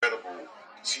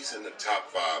She's in the top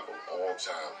 5 of all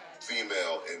time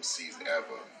female MCs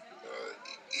ever.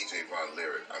 EJ Von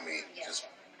Lyric. I mean, just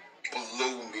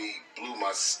blew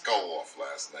my skull off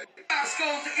last night. Let's go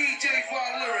to EJ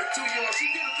Von Lyric, to yours. She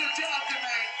did a good job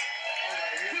tonight.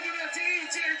 Give it up to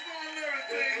EJ Von Lyric,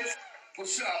 please.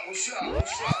 What's up?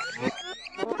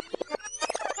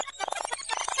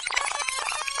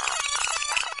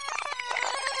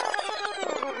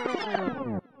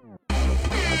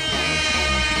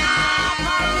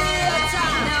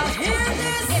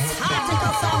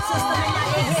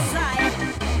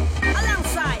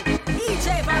 Alongside EJ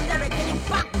Von Lyric getting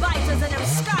backbiters and them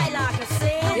skylarkers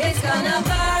sing. It's gonna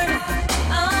burn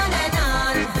on and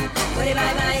on. Goodie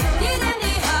bye bye. Give them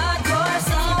the hardcore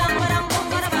scene. Bang bang boom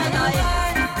bada bye bye.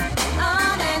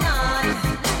 On and on.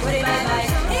 Goodie bye bye.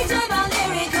 EJ Von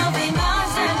Lyric will be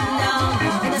march them down.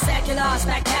 In the secular,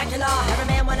 spectacular. Every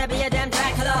man wanna be a damn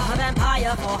Dracula, a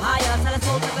vampire for hire. Tell us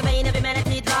folks like the vein of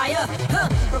humanity dryer.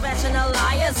 Professional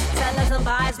liars, sellers and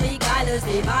buyers, beguilers,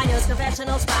 diviners,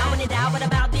 confessionals, found it out, but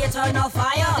about the eternal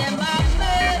fire.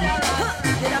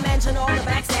 Did I mention all the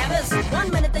backstabbers? 1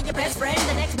 minute they're your best friend,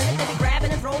 the next minute they be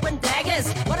grabbing and throwing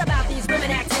daggers. What about these women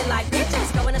acting like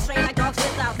bitches, going astray like dogs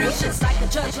without leashes, like the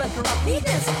church with corrupt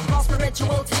leaders, false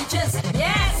spiritual teachers?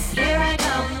 Yes, here I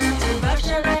come to burst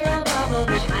your little bubble.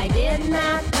 I did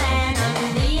not plan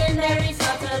on being very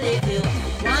subtly too.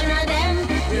 One of them,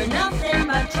 you're nothing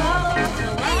but trouble.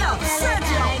 Hey yo,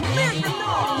 Sergio, make the noise.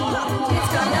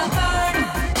 It's gonna burn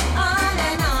on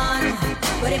and on.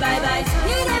 Goodie bye bye.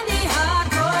 Give them the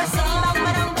hardcore scene.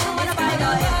 Bang bang boom bada bye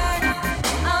bye. Burn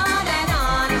on and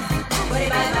on. Goodie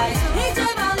bye bye. EJ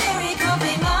Von Lyric will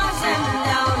be march them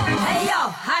down. Hey yo,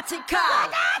 Hatika,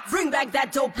 bring back that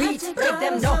dope beat. Make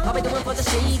them know how we doing for the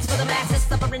streets, for the masses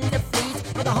suffering defeat,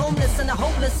 for the homeless and the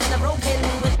hopeless and the broken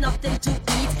with nothing to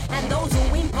eat, and those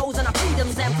who impose on our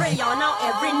freedoms and prey on our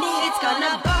every need. It's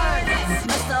gonna burn.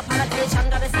 Mr. Politician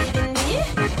got receiving me.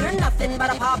 You're nothing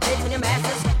but a puppet when your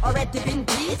masses already been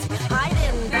beat.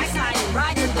 Hiding, backsliding,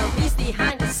 riding the beast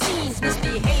behind the scenes,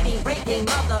 misbehaving, breaking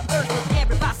Mother Earth with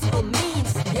every possible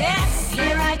means. Yes,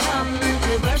 here I come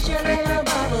to burst your little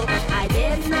bubble. I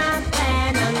did not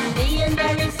plan on being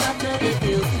very subtle with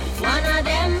you. One of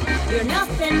them, you're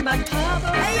nothing but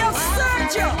trouble. Hey yo,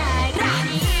 Sergio!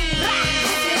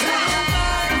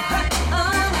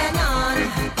 On and on.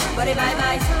 Buddy bye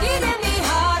bye. Give them the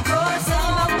hardcore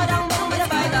scene. Bang bang boom bada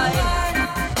bye bye.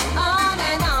 On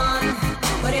and on.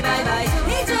 Buddy bye bye.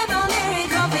 EJ Von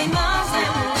Lyric will be march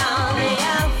them down. They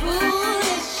are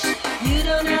foolish. You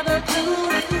don't have a clue.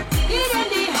 Give them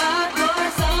the hardcore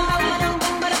scene. Bang bang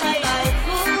boom bada bye bye.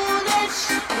 Foolish.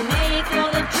 You may call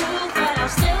the truth, but I'll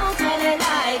still tell it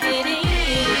like it is.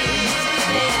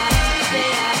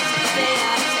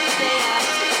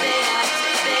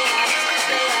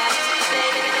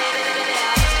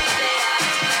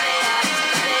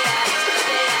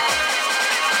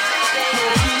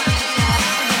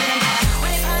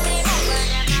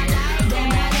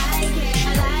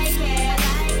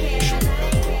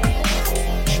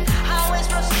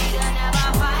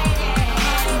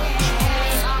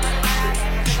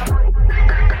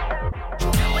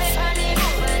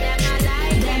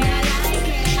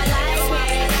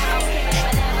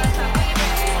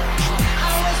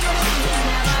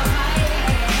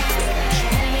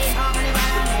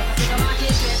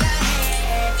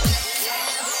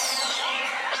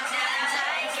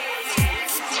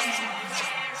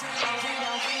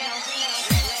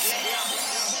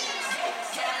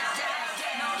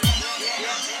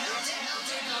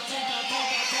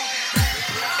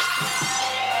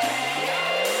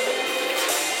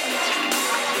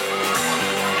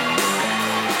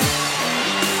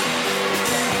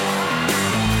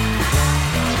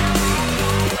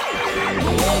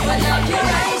 Open up your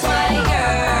eyes, my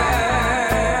girl.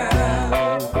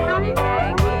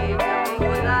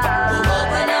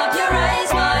 Open up your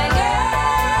eyes, my girl.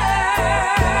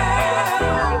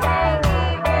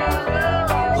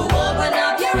 Open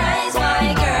up your eyes,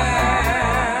 my girl.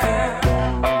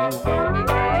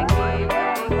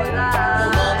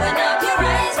 Open up your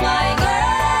eyes, my girl.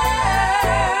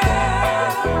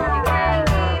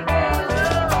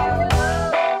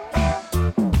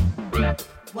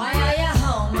 Why are you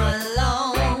home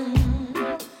alone?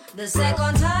 The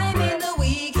second time in the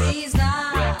week he's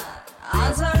not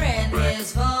answering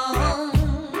his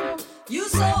phone. You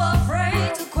so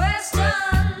afraid to question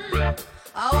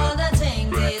all the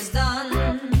things he's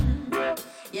done.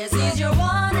 Yes, he's your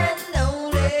one and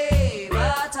only,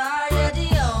 but are you the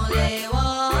only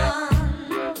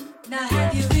one? Now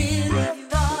have you really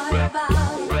thought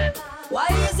about why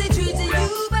is he treating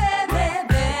you, baby,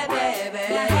 baby,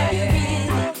 baby? Now have you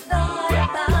really thought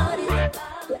about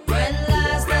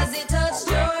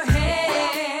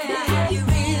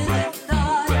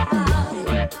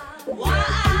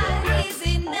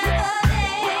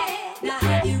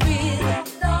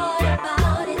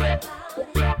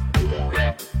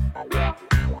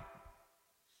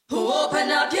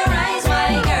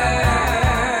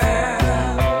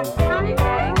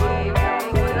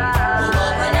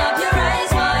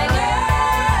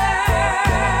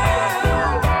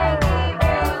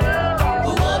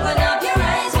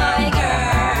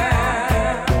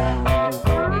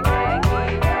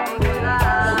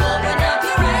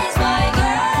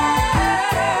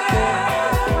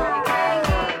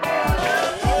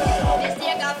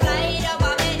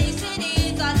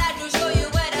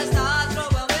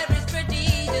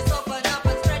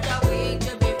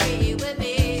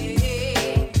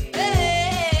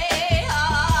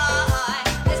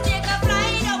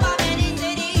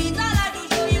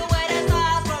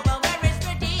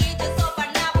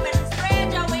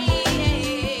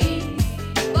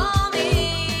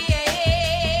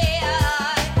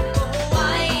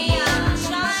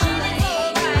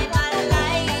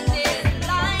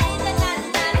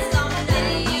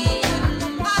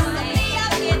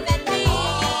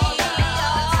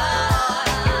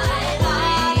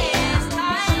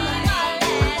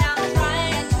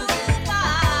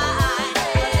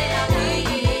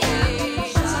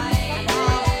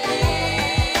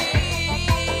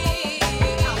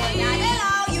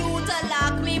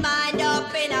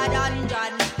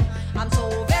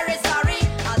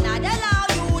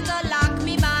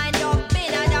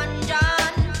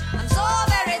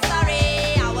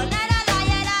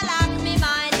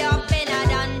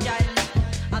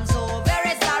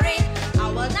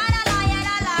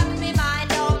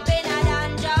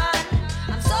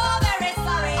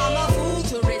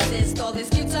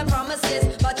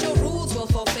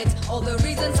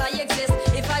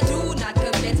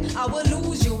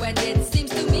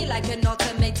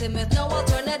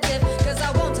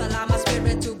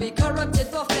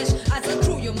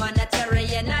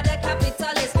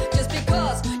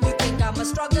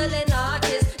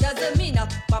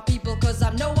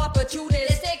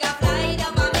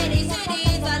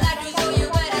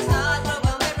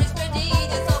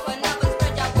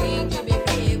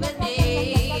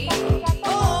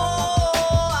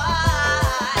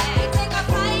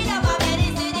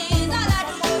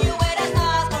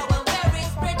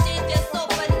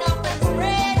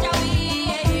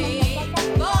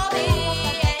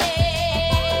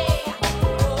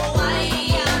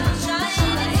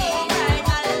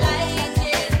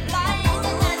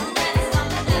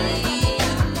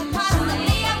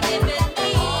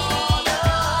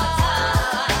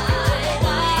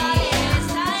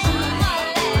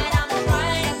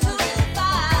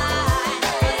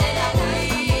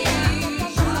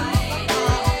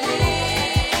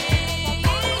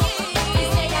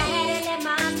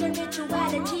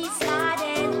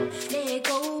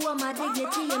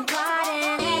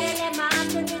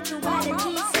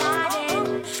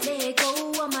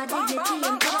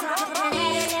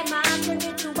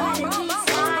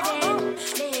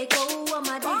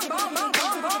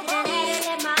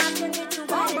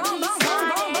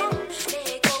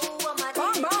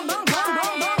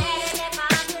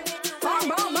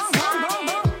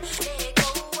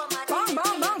Bong,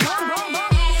 bong, bong, bong, bong,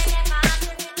 bong.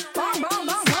 Bong, bong,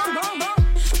 bong, bong, bong, bong.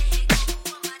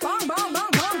 Bong, bong,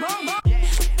 bong, bong, bong, bong.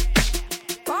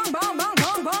 Bong, bong, bong,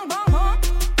 bong, bong, bong, bong.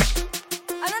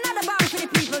 And another bong for the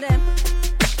people then.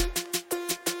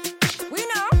 We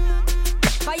know,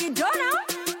 but you don't know.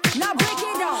 Now break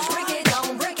it down, break it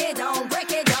down, break it down,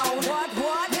 break it down. What?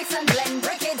 Mix and blend,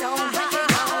 break it down, break it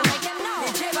down. Make them know.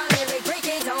 The J-Van lyric, break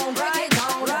it down,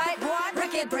 right? What?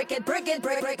 Break it, break it, break it,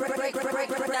 break.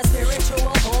 The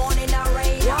spiritual born in a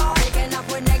radio. Picking up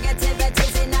with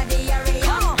negativities in the area.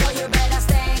 So you better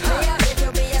stay clear if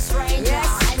you be a stranger.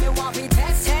 And you won't be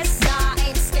test. Nah,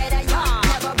 ain't scared of you.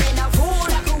 Never been a fool.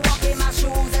 I could walk in my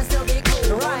shoes and still be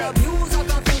cool. Don't abuse or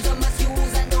confuse or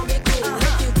misuse and don't be cool.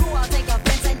 If you do, I'll take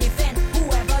offense and defend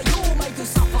whoever you make you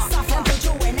suffer. And put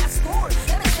you in that school.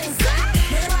 Let me sing.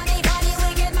 Me money, funny,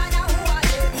 wicked man, who are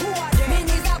they? Me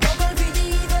needs a bubble for the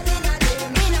evil in a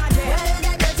them. Well,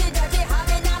 that dirty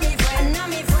having a me friend.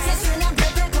 Sister and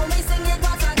brother, come me sing it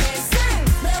once again.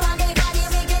 Me money, funny,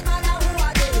 wicked man, who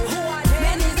are they?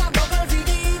 Me needs a bubble for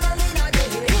the evil in a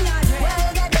them. Well,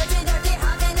 that dirty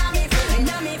having a me friend.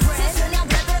 Sister and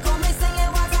brother, come me sing it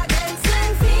once again.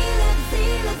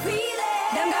 Feel it.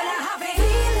 Them gonna have it.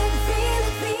 Feel it.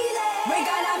 We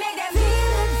gonna make them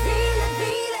feel it.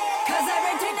 'Cause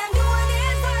everything I'm doing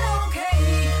is not okay.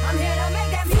 I'm here to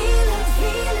make them feel it.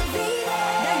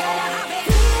 Them gonna have it.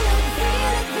 Feel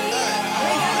it.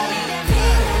 We gonna make them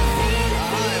feel it.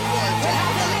 We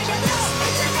gotta make them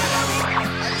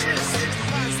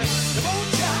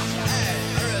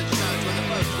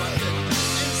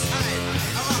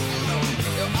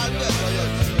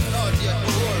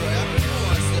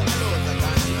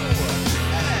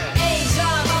Asia,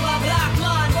 Baba, Black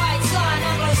Man, White Sun,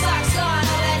 Anglo-Saxon,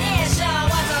 all the nation.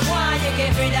 What's up, one? You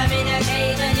keep freedom in a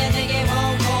cage and you think it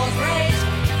won't cause rage.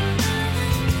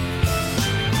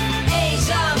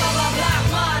 Asia, Baba, Black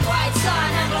Man, White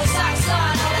Sun,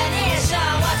 Anglo-Saxon, all the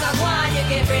nation. What's up, one? You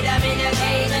keep freedom in a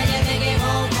cage and you think it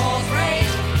won't cause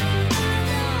rage.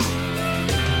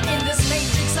 In this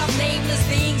matrix of nameless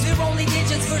beings, we're only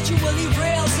digits, virtually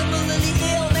real, similarly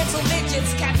ill, mental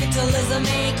midgets. Capitalism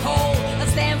ain't cold,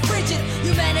 let's stand frigid.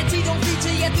 Humanity don't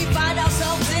feature, yet we find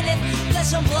ourselves in it.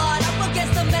 Flesh and blood, up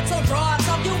against the metal rods.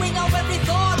 I'm doing our every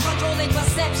thought, controlling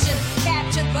perception.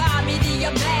 Captured by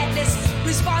media madness,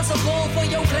 responsible for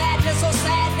your gladness or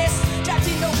sadness. Trapped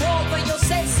in the world for your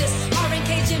senses, are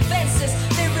encaging fences.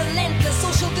 They're relentless,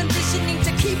 social conditioning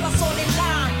to keep us all in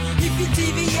line. If you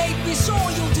deviate, be sure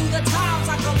you'll do the time.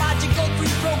 Psychological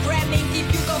pre-programming keep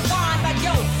you confined. But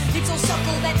yo, it's so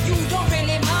subtle that you don't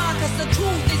really mind. 'Cause the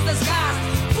truth is disguised,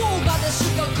 fooled by the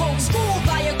sugar coat, schooled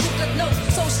by a crooked note.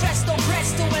 So stressed,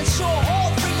 oppressed to ensure all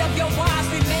three of your wives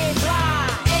remain blind.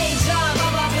 Asia,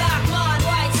 Baba, Black Man,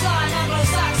 White Sun,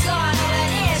 Anglo-Saxon, all the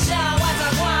nation. What's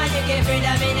up, one? You get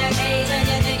freedom in a cage and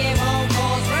you think it won't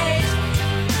cause rage.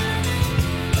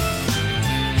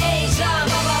 Asia,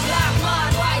 Baba, Black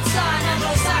Man, White Sun,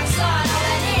 Anglo-Saxon, all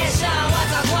the nation.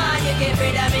 What's up, one? You get freedom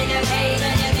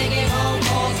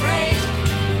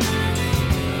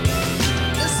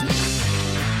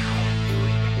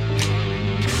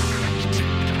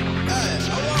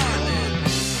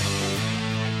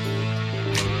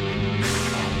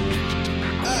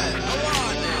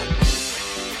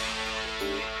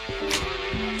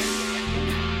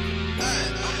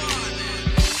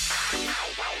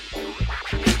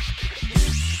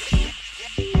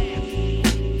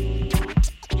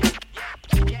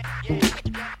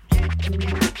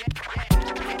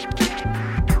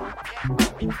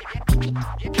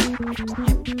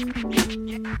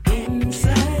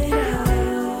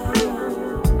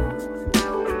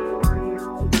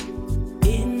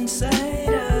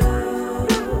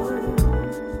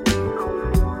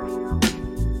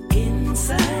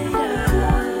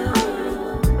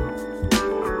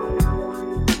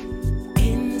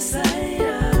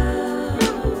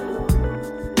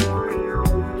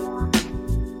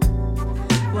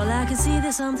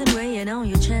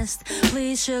chest.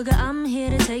 Please, sugar, I'm here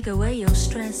to take away your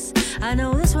stress. I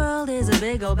know this world is a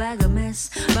big old bag of mess,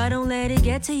 but don't let it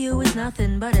get to you, it's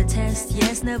nothing but a test.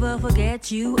 Yes, never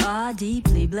forget you are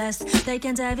deeply blessed. They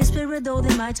can't have your spirit, though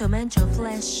they might torment your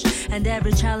flesh. And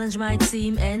every challenge might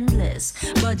seem endless,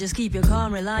 but just keep your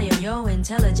calm, rely on your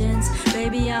intelligence.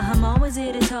 Baby, I'm always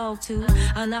here to talk to.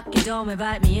 Unlock your door,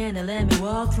 invite me in and let me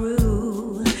walk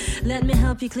through. Let me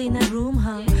help you clean that room,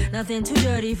 huh? Nothing too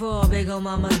dirty for a big old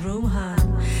mama's room, huh?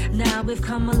 Now we've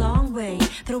come a long way,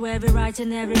 through every right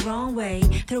and every wrong way,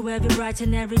 through every right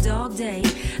and every dog day.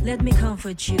 Let me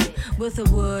comfort you with a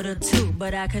word or two,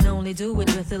 but I can only do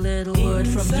it with a little word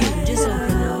from you. Just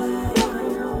open up.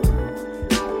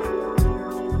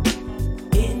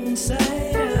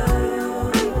 Inside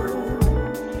out.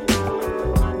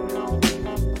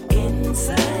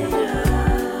 Inside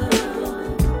out.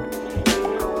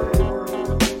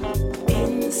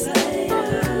 Inside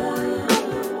out.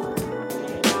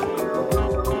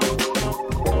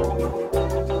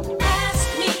 Ask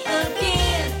me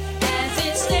again, as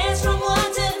it stands from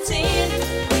 1 to 10.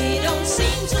 We don't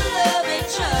seem to love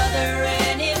each other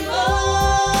anymore.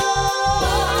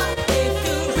 If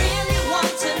you really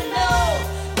want to know,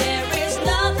 there is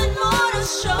nothing more to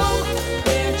show.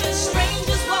 We're just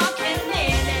strangers walking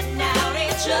in and out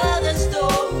each other's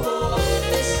door.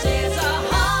 This is a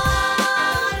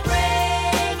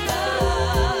heartbreak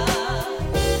love.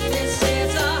 This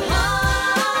is a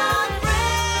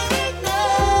heartbreak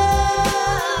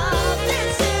love.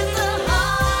 This is a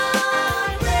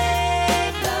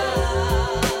heartbreak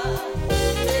love.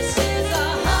 This is a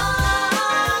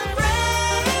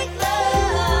heartbreak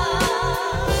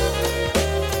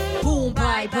love. Boom,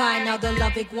 bye, bye, now the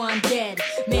loving one dead.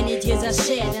 Many tears are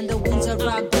shed and the wounds are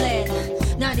rock bled.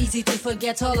 Not easy to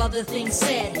forget all other things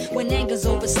said. When anger's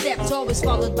overstepped, always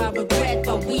followed by regret.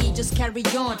 But we just carry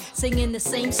on, singing the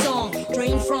same song.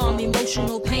 Drained from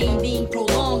emotional pain being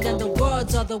prolonged. And the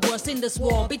words are the worst in this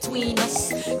war between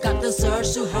us. Got the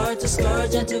surge to hurt, to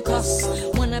scourge and to cuss.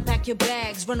 Wanna pack your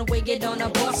bags, run away, get on a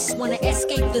bus. Wanna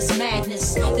escape this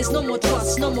madness. There's no more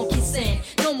trust, no more kissing,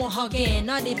 no more hugging,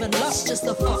 not even lust, just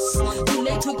a fuss. Too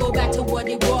late to go back to what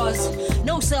it was.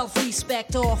 No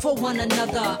self-respect or for one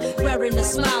another. Wearing a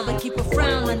smile but keep a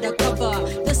frown undercover.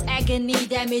 This agony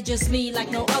damages me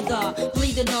like no other.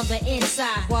 Bleeding on the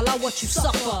inside while I watch you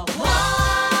suffer.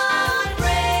 Heartbreak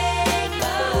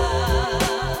love.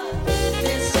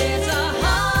 This is a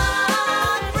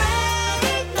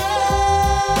heartbreak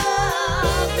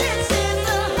love. This is a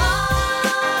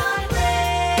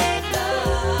heartbreak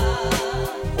love.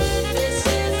 This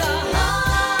is a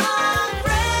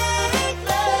heartbreak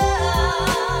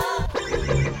love.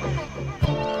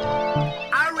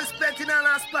 I respect in all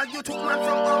aspects. You took man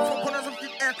from all four corners of the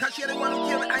air. Cause you're the one who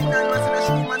killed I nine man in the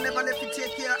shoe man. Never left you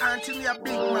take care until we are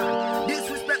big man.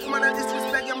 Disrespect man and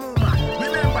disrespect your move man.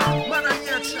 Remember, man and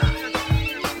nature.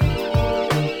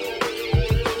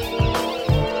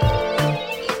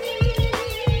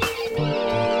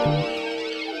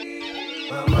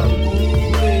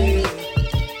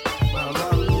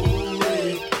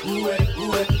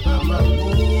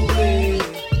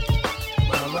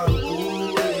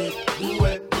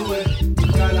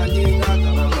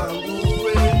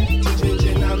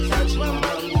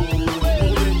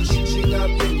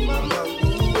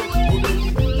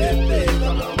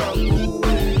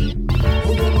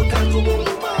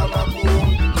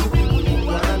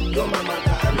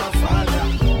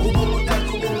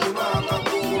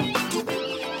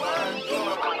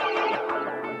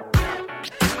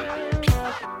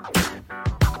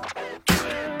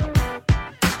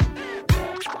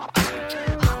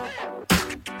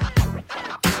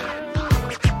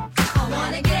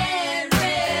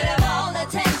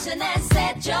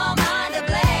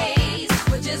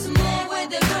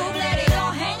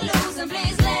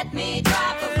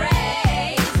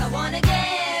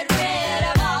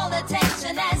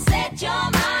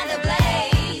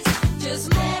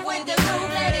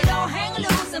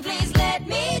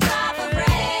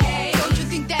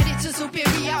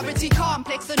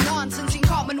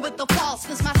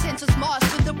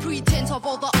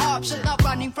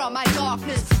 From my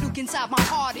darkness, look inside my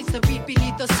heart, it's the beat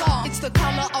beneath the song. It's the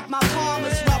color of my palm,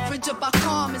 it's rough, rigid but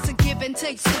calm. It's a give and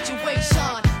take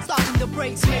situation. Stopping the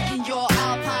brakes, making your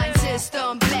alpine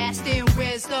system. Blasting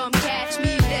wisdom, catch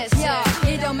me listen. Yeah,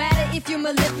 it don't matter if you're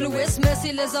mellifluous,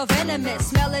 merciless or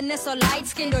venomous, melanin or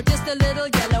light-skinned or just a little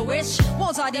yellowish.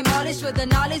 Walls are demolished with the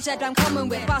knowledge that I'm coming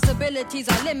with. Possibilities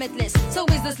are limitless, so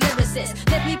is this lyricist.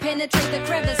 Let me penetrate the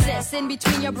crevices in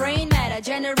between your brain matter,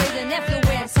 generate an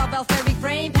effluence of alpheric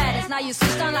brain patterns. Now you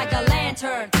switched on like a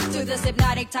lantern to this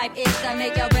hypnotic type itch that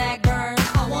make your back burn.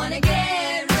 I wanna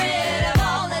get rid of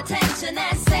all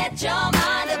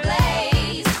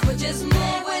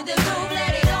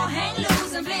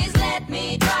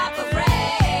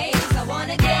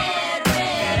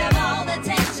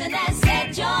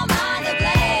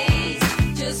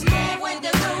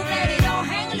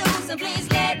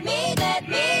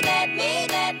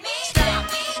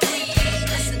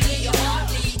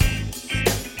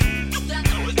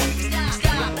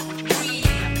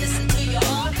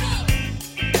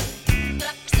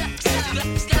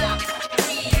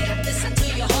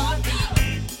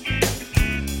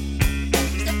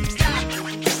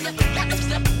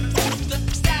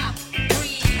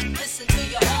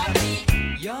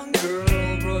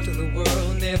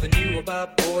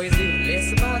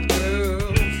It's about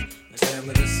girls. Tell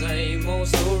me the same old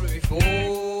story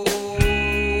before.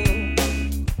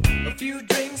 A few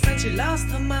drinks and she lost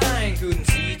her mind. Couldn't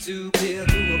see too clear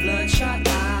through her bloodshot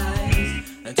eyes.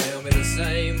 And tell me the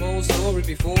same old story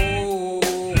before.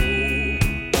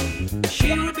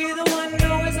 She would be the one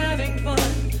always having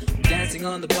fun, dancing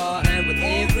on the bar and with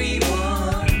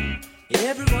everyone.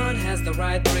 Everyone has the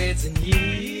right threads and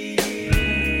years.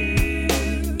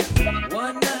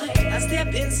 One night I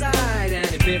stepped inside and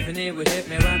epiphany would hit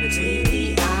me right between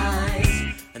the eyes.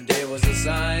 And there was a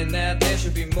sign that there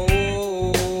should be more.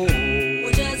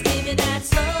 Well, just give me that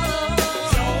soul.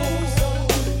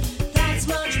 That's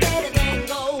much better than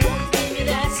gold. Give me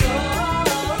that soul.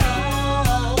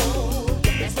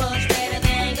 That's much better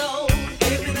than gold.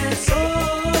 Give me that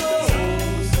soul.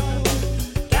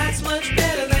 That's much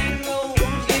better than gold.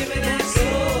 Give me that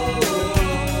soul.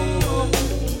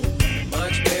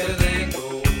 Much better than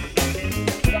gold.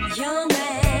 Young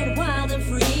man, wild and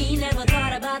free, never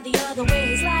thought about the other way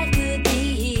his life could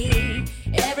be.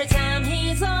 Every time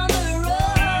he's on the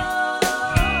road,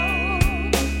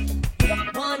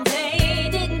 one day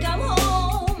didn't come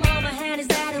home. Mama had his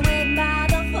daddy waiting by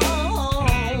the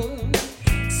phone.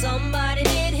 Somebody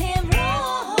did him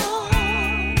wrong.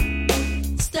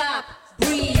 Stop,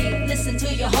 breathe, listen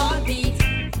to your heartbeat.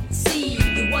 See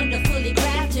the wonderfully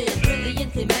crafted,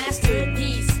 brilliantly mastered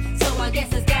piece. So I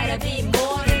guess it's gotta be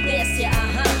more than this, yeah,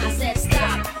 I said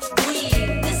stop,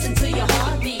 breathe, listen to your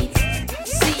heartbeat.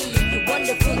 See the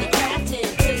wonderfully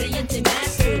crafted, brilliantly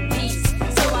mastered piece.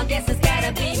 So I guess it's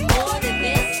gotta be more than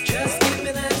this. Just give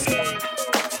me that soul.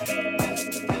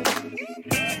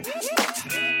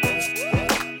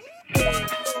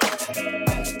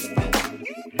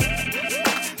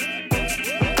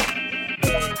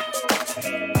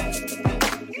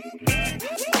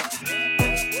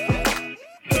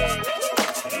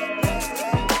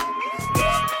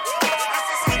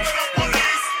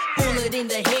 Bullet in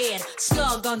the head,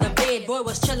 slug on the bed. Boy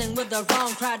was chilling with the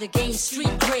wrong crowd to gain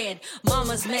street cred.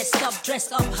 Mama's messed up,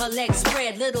 dressed up, her legs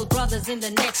spread. Little brother's in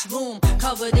the next room,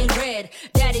 covered in red.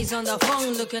 Daddy's on the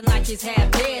phone, looking like he's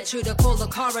half dead. Should've called the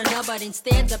coroner, but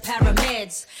instead the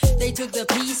paramedics. They took the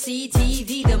PC,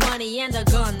 TV, the money and the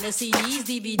gun, the CDs,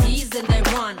 DVDs, and they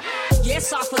run.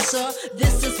 Yes, officer,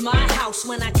 this is my house.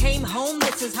 When I came home,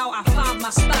 this is how I found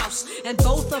my spouse. And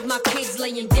both of my kids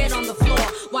laying dead on the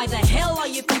floor. Why the hell are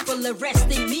you people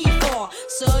arresting me for?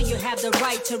 Sir, you have the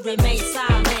right to remain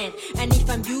silent. And if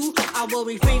I'm you, I will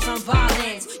refrain from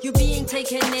violence. You're being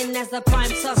taken in as the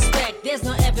prime suspect. There's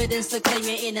no evidence to claim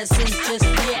your innocence just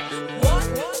yet. What?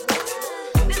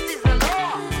 This is the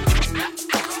law.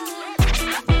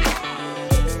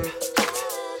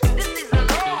 This is the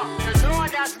law. The law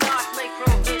does not make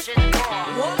provision for.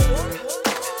 What?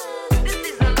 This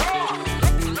is the law.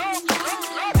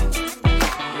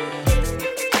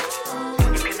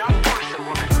 You cannot force a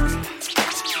woman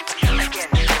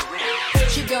against her will.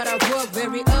 She got off work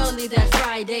very early that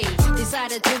Friday.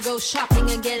 Decided to go shopping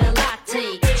and get a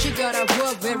latte. She got off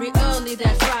work very early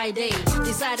that Friday.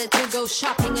 Decided to go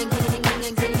shopping and get.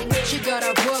 She got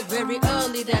off work very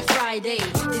early that Friday.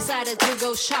 Decided to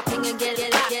go shopping and get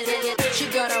it. She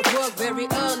got off work very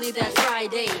early that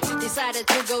Friday. Decided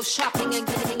to go shopping and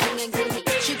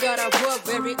get. She got off work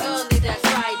very early that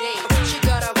Friday. She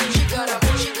got off.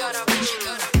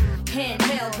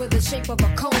 Handheld with the shape of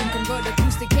a cone, convert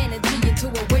acoustic energy into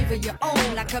a wave of your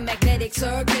own, like a magnetic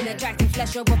circuit, attracting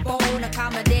flesh over bone,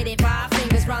 accommodating 5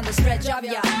 fingers round the stretch of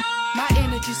ya. My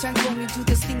energy's transforming to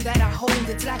this thing that I hold.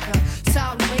 It's like a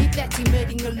sound wave that's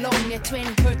emitting alone at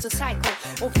 20 hertz a cycle.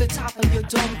 Off the top of your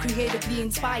dome, creatively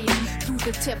inspired through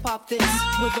the tip of this.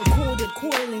 With a corded,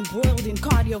 coiling, boiled in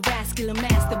cardiovascular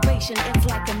masturbation. It's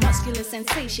like a muscular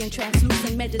sensation,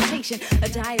 translucent meditation. A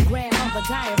diagram of a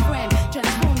diaphragm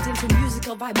transformed into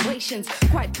musical vibrations.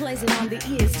 Quite pleasant on the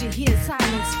ears to hear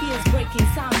silent spheres breaking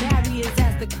sound barriers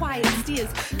as the quiet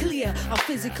steers clear of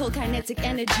physical kinetic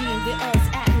energy in the Earth's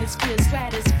atmosphere,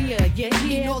 stratosphere. Yeah,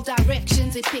 in all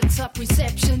directions it picks up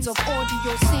receptions of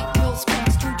audio signals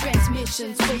passed through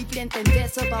transmissions. Wavelength and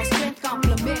decibel strength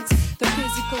complements the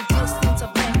physical distance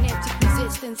of magnetic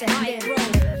resistance and then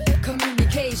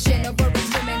communication over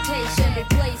instrumentation,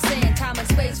 replacing time and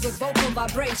space with vocal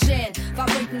vibration,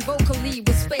 vibrating vocally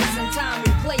with space and time,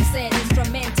 replacing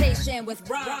instrumentation with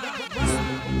rhyme.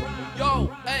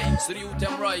 Yo, hey, so you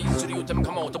them rise, so you them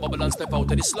come out of bubble and step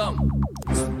out of the slum.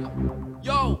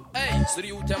 Yo, hey, so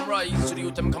you them rise, so you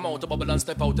them come out of bubble and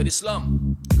step out of the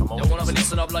slum. Come on, you wanna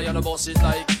listen up like the boss is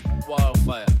like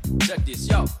wildfire. Check this,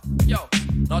 yo,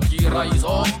 not he rise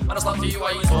up, and it's not he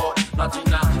rise up, not he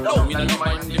now. No, me not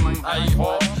mind him high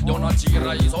up. Yo, not he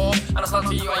rise up, and it's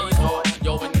not he rise up.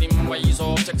 Yo, when him wise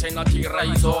up, check say naughty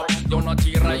rise up. You're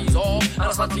naughty rise up, and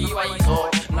it's naughty wise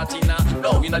up. Naughty now,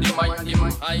 no, in the mind, him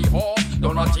high up.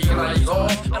 You're naughty rise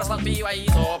up, and it's naughty wise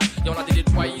up. You're naughty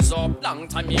did wise up, long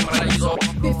time him rise up.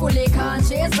 Be fully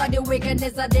conscious of the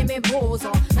wickedness of them impose.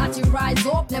 Naughty rise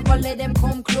up, never let them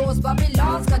come close.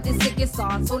 Babylon's got the sickest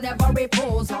on, so never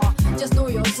repose. Just know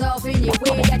yourself in your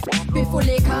way. Be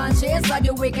fully conscious of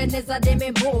the wickedness of them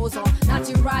impose.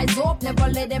 Naughty rise up, never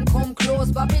let them come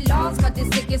close. Babylon's got the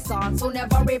sickest on, so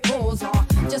never repose.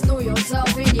 Just know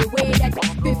yourself in your way.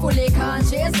 Be fully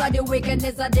conscious of the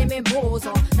wickedness of them impose.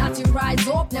 Naughty rise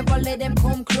up, never let them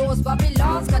come close.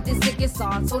 Babylon's got the sickest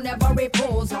on, so never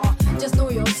repose. Just know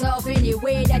yourself in the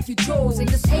way that you chose. In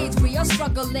this age we are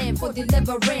struggling for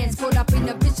deliverance, caught up in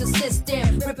a vicious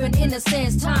system, ripping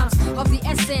innocence. Times of the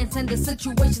essence and the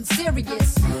situation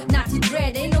serious. Naughty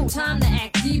dread, ain't no time to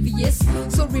act devious.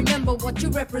 So remember what you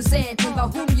represent, and by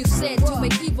whom you sent to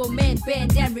make evil men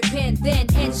bend and repent. Then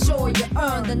ensure you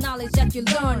earn the knowledge that you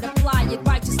learn, apply it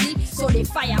righteously, so they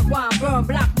fire, one burn,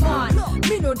 black man.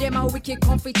 Me know them are wicked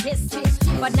confidence,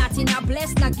 but not in a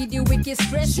bless, not give you wicked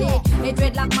stress. A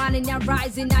dreadlock man in a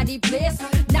rising at the place.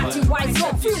 Naughty wise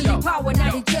up, feel the power,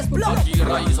 now he just blow. Naughty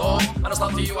rise up, and it's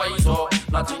naughty wise up.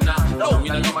 Naughty now, no,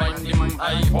 in the mind, him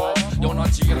high up. You're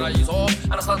naughty rise up,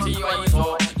 and it's naughty wise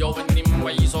up. You're when him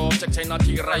wise up, check say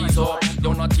naughty rise up.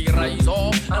 You're naughty rise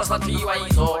up, and it's naughty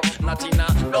wise up. Naughty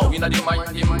now, no, in the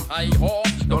mind, him high up.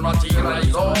 You're naughty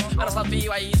rise up, and it's naughty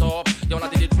wise up. You're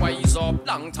naughty did wise up,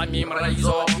 long time him rise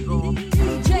up.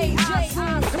 DJ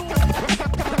Icon.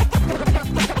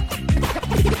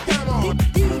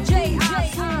 DJ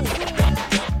Icon.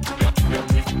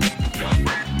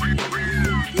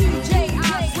 DJ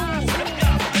Icon.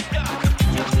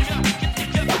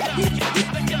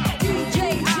 DJ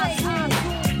Icon.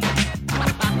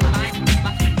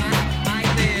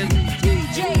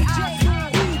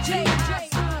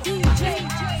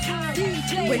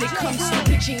 When it comes to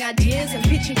pitching ideas and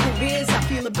pitching careers, I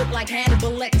feel a bit like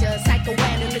Hannibal Lecter,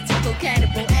 psychoanalytical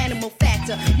cannibal, animal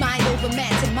factor, mind over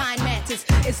matter, mind matters.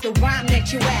 It's the rhyme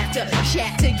that you're after.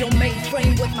 Shatter your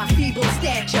mainframe with my feeble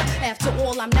stature. After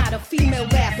all, I'm not a female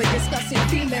rapper discussing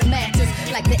female matters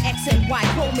like the X and Y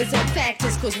chromosomes and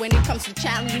factors. Cause when it comes to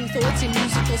challenging thoughts in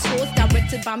musical scores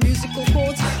directed by musical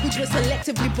chords, which were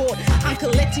selectively bought, I'm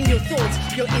collecting your thoughts,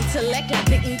 your intellect like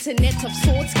the internet of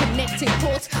sorts, connecting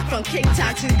thoughts from Cape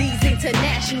Town to these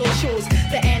international shores.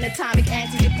 The anatomic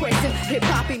antidepressant,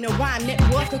 hip-hop in a rhyme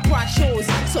network across shores.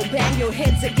 So bang your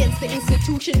heads against the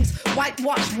institutions,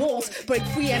 whitewash walls, break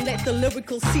free and let the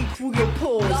lyrical seep through your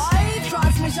pores. Live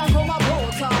transmission from a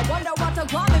boat. Wonder what a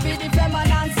gonna be the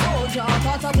feminine soldier.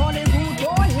 Thought upon a rude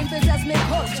boy, him to just make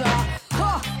culture.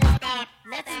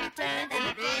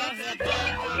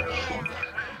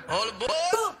 All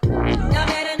aboard! No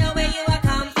matter know where you are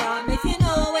come from, if you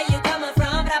know where you coming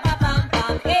from,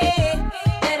 ra-ba-bam-bam, hey.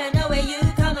 Better know where you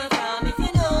coming from, if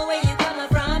you know where you coming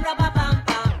from,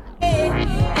 ra-ba-bam-bam, hey.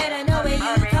 Better know where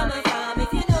you coming from,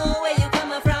 if you know where you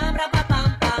coming from,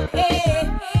 ra-ba-bam-bam, hey.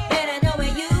 Better know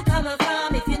where you coming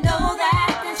from, if you know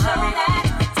that, then show that.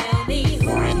 Tell me,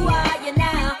 who are you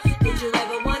now? Did you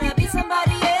ever wanna be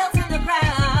somebody else in the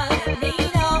crowd? Let me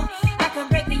know, I can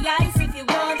break the ice if you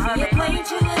want, reacquaint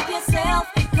you with yourself.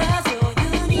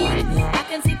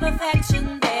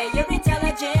 Perfection there, you're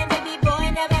intelligent, baby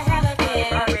boy, never have a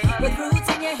care. With roots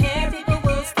in your hair, people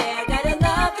will stare. Gotta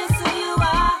love just who you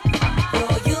are.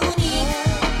 You're unique.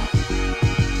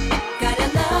 Gotta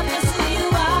love just who you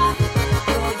are.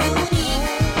 You're unique.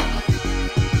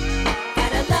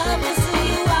 Gotta love just who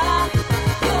you are.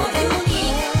 You're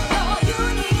unique. You're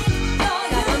unique.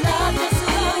 Gotta love just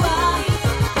who you are.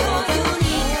 You're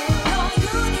unique. You're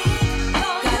unique.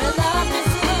 Gotta love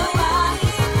just who you are.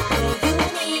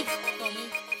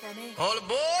 All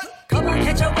aboard! Come on,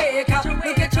 catch a wake up,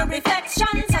 look at your reflection.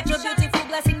 Such a beautiful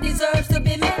blessing deserves to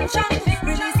be mentioned.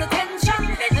 Release the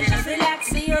tension and just relax.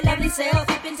 See your lovely self,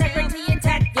 keep integrity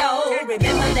intact, yo.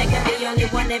 Remember there can be only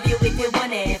one of you if you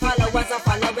want it. Followers are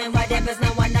following whatever's no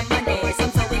one the money.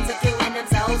 Some so insecure in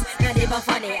themselves, not even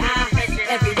funny.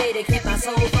 Every day they keep my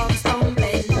soul from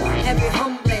stumbling. Every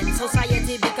humbling,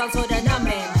 society becomes so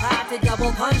numbing. Try to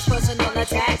double punch, personal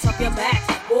attacks off your back.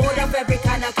 Bored of every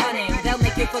kind of cunning. They'll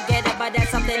make you forget about that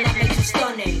something that makes you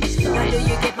stunning. Now do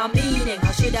you get my meaning?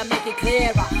 Or should I make it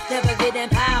clearer? Never getting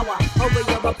power over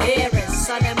your appearance.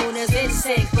 Sun and moon is in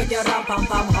sync with your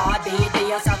rum-pum-pum heartbeat. Be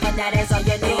yourself and that is all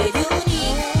you need.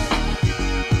 Unique.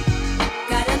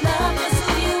 Gotta love just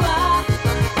who you are.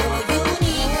 You're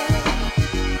unique.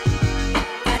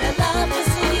 Gotta love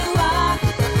just who you are.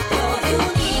 You're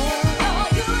unique. You're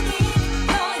unique.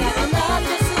 Gotta love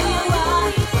just who you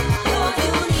are. You're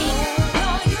unique.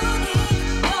 You're unique.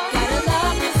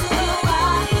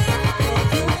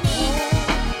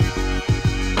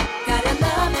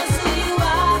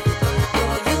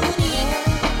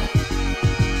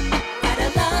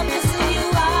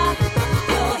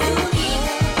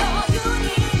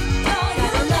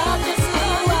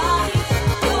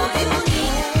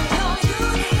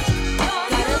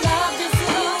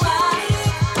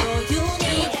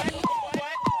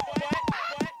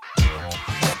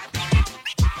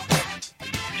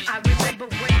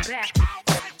 back.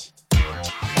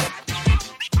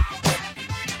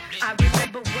 I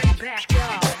remember way back.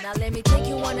 Now let me take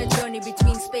you on a journey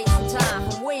between space and time.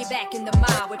 From way back in the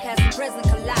mind where past and present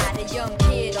collide. A young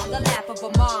kid on the lap of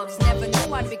her mom's never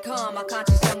knew I'd become a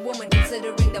conscious young woman,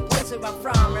 considering the place where I'm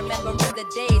from. Remembering the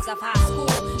days of high school,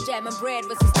 jamming bread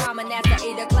was as common as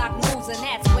the 8 o'clock news. And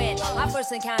that's when I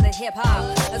first encountered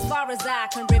hip-hop. As far as I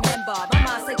can remember, my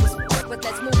mind said this, but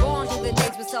let's move on to the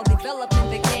days when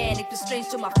self-development began. It was strange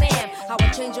to my fam how I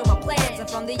changed all my plans. And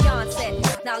from the onset,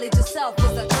 knowledge of self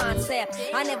was a concept.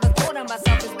 I never thought of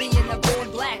myself as being a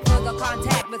born black. Further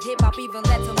contact with hip-hop even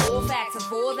led to more facts. And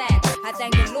for that, I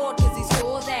thank the Lord cause he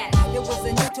saw that there was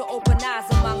a need to open eyes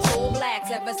amongst all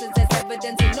blacks. Ever since there's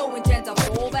evidence of no intent to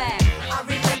fall back. I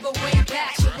remember way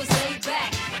back, shit was laid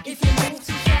back. If you move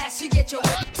too fast, you get your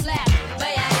slapped.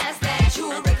 May I ask that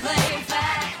you reclaim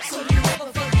fact, so you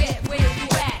never forget where you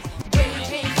at, where you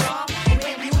came from, and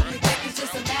when you'll be back. It's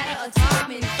just a matter of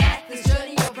time. In fact, this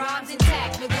journey of rhymes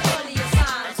intact with the earlier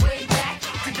signs way back.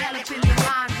 Developing the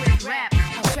mind with rap.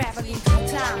 I'm traveling through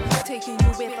time, taking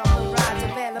you with on the ride,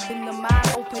 developing the mind,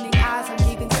 opening eyes and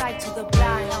giving sight to the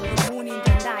blind. I'm the moon in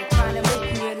the night, trying to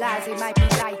make you realize it might be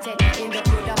light at the end of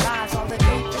your demise. All the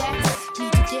great blacks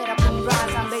need to get up and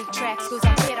rise. I make tracks cause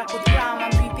I'm fed up with crime.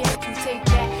 I'm prepared to take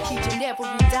back each and every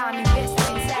dime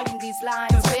invested in selling these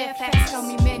lines. The rare facts tell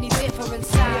me many different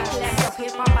sides. Class of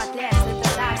hip-hop, I dance with the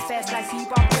lives fast like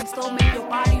C-Rock and still make your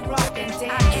body rock and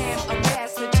dance. I am a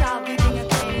bastard child leading a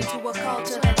claim to a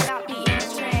culture that got me in a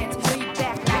trance. Way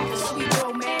back like a sweet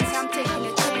romance, I'm taking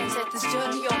a chance that this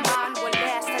journey of mine will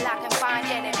last till I can find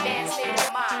that advanced state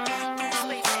of mind.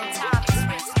 Through space and time,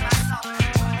 expressing myself.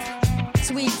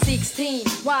 Sweet 16,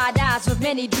 wide eyes with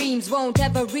many dreams, won't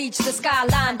ever reach the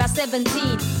skyline by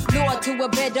 17. Lured to a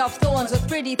bed of thorns with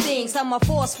pretty things. Some are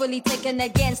forcefully taken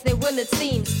against their will, it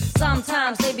seems.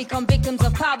 Sometimes they become victims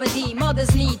of poverty.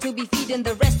 Mothers need to be feeding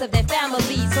the rest of their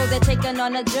family, so they're taken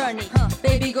on a journey.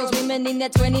 Baby girls, women in their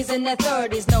 20s and their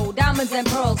 30s. No diamonds and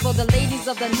pearls for the ladies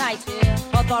of the night.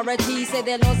 Authorities say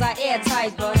their laws are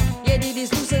airtight, but yet it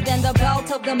is looser than the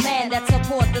belt of the man that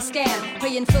support the scam.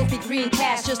 Paying filthy green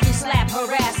cash just to slap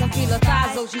her ass and feel her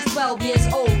thighs, though she's 12 years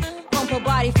old. Pump her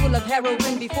body full of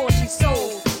heroin before she's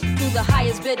sold to the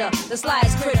highest bidder, the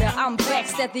slyest critter. I'm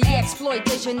vexed at the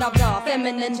exploitation of the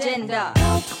feminine gender.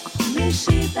 Help me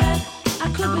see that I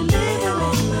could be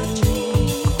living my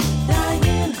dream.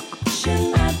 Dying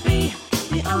should not be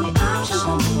the only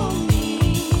option for me.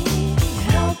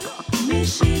 Help me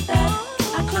see that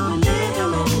I could be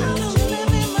living my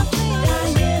dream.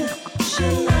 Dying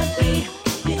should not be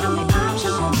the only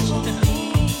option for me.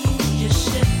 You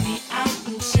set me out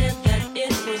and said that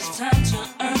it was time to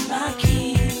earn my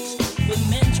keys. With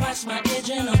men twice my age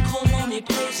in a cold lonely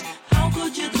place, how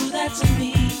could you do that to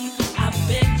me? I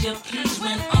begged you please,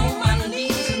 went on my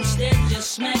knees, instead you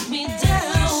smacked me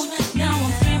down. Now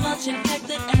I'm very much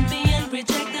infected and being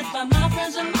rejected by my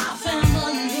friends and my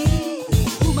family.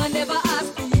 Woman never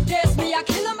ask me, test me, I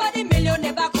kill 'em by the million,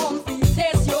 never come free.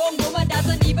 Test young woman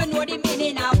doesn't even know the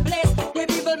meaning of place. The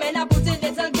people men are putting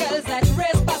little girls at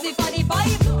rest. Passive for the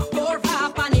vibe, your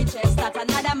half on the chest. That's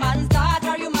another man's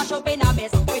daughter, you mash up in a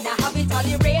mess. When I have it all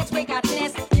the rage, wake at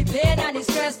nest. The pain and the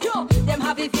stress, yo, them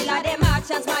have it feel like them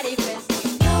actions manifest.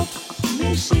 Help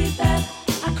me see that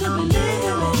I could be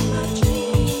living my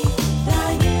dream.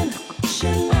 Dying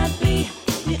should not be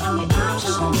the only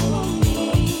option for me.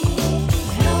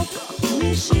 Help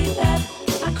me see that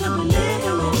I could be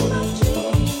living my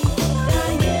dream.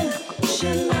 Dying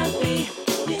should not be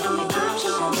the only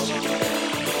option for me.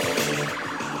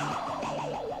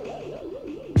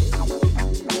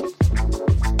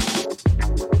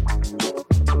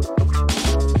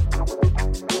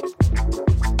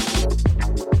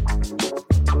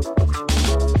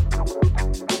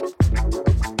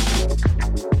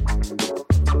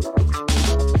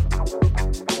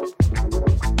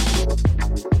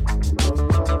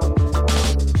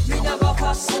 We never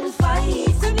fuss and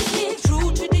fight. So this be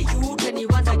true to the youth when the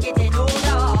ones are getting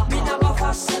older. We never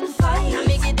fuss and fight. And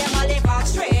make it them a live out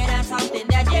straight and something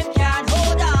that them can't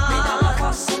hold on. We never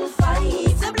fuss and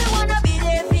fight. Simply wanna be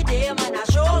there for them and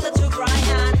a shoulder to cry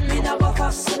on. We never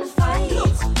fuss and fight.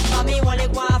 Look, mommy only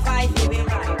wanna fight for me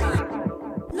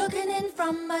right. Looking in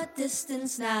from a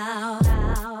distance now.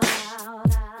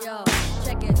 Yo,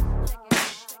 check it.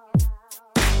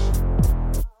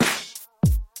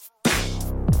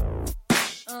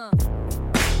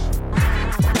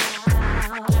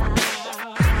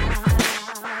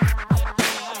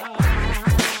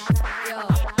 Yo,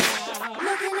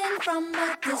 looking in from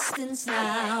a distance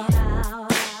now.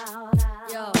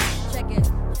 Yo, check it.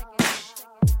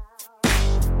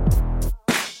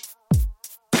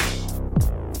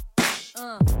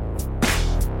 Sure.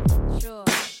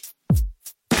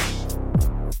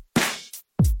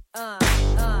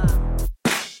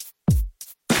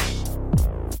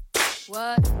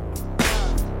 What?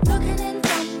 Looking in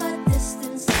from a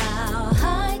distance now,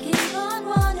 I keep on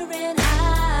wondering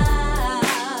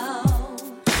how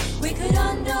we could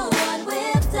undo what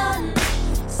we've done.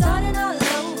 Starting all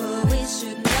over, we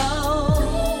should know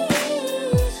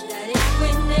that if we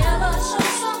never show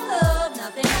some love,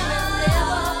 nothing will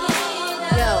ever be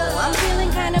Yo, I'm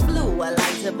feeling kinda blue. I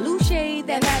like the blue shade,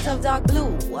 that match of dark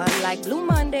blue. Unlike Blue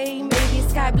Monday, maybe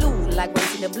sky blue. Like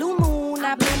once in the blue moon,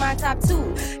 I blew my top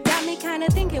two. Got me kinda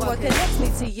thinking what connects me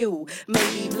to you.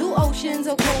 Maybe blue oceans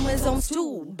or chromosomes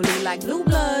too. Blue like blue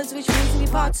bloods, which brings me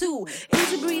part two.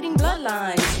 Interbreeding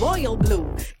bloodlines, royal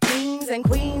blue. Kings and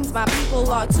queens, my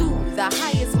people are too. The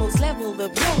highest, most level, the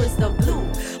purest of blue.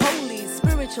 Holy,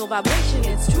 spiritual vibration,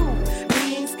 it's true.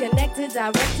 Beings connected,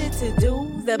 directed to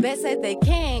do the best that they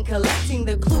can, collecting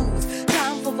the clues.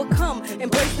 Time for become,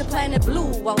 embrace the planet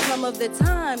blue. While some of the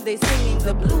time they singing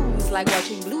the blues, like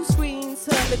watching blue screens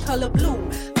turn the color blue.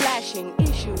 Flashing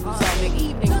issues on the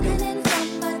evening Looking news. in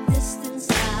from a distance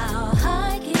now,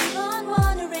 I keep on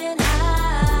wondering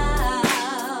how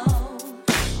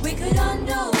we could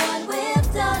undo what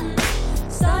we've done.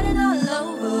 Starting all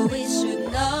over, we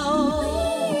should know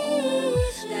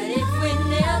that if we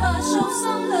never show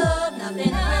some love,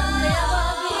 nothing will ever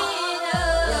be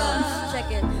enough. Check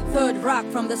it. Third rock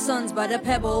from the suns by the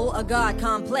pebble. A god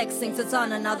complex thinks it's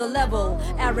on another level.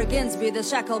 Arrogance be the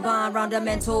shackle bound round the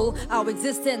mental. Our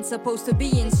existence supposed to be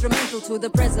instrumental to the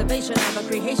preservation of a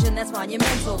creation that's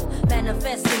monumental.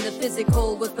 Manifest in the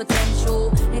physical with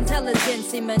potential.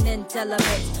 Intelligence, immanent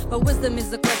element. But wisdom is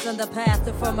the quest on the path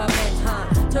to firmament, huh?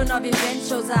 Turn of events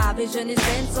shows our vision is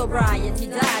then sobriety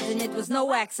died and it was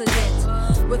no accident.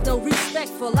 With no respect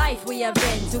for life we have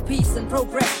been to peace and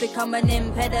progress become an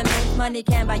impediment. Money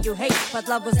can buy you hate, but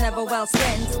love was never well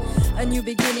spent. A new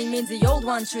beginning means the old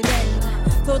one should end.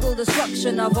 Total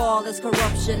destruction of all this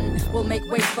corruption will make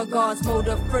way for God's mode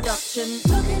of production.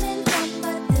 Looking in from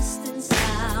a distance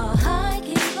now, I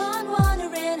keep on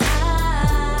wondering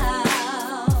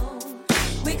how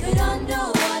we could undo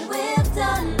what we've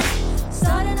done.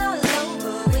 Starting all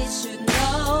over, we should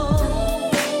know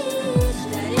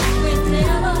that if we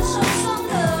never show some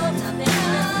love, nothing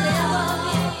will ever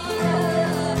be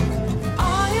enough. I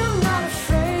am not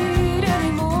afraid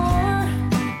anymore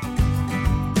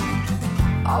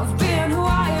of being who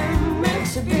I am meant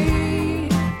to be.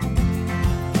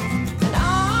 And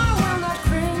I will not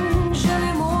cringe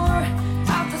anymore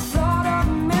at the thought of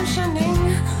mentioning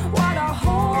what I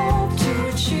hope to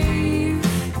achieve.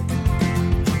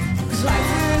 'Cause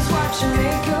life is what you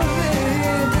make of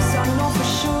it, this I know for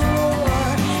sure.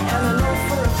 And I know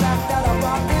for a fact that I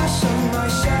brought this on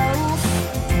myself.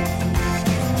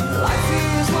 Life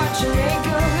is what you make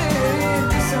of it,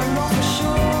 this I know for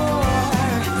sure.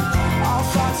 All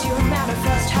thoughts you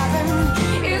manifest heaven,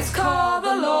 it's called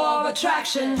the law of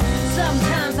attraction.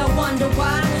 Sometimes I wonder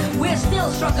why we're still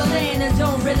struggling and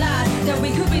don't realize that we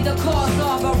could be the cause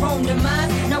of our own demise.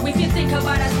 Now if you think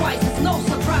about it twice, it's no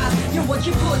surprise. You're what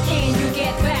you put in, you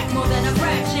get back more than a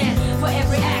fraction. For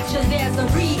every action, there's a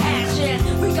reaction.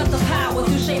 We got the power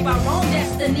to shape our own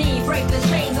destiny. Break the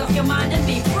chains of your mind and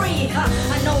be free.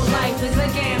 I know life is a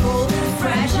gamble,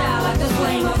 fragile like the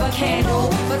flame of a candle.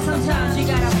 But sometimes you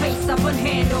gotta face up and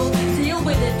handle. Deal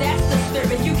with it, that's the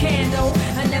spirit you can know.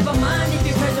 And never mind if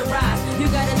you pressurize, you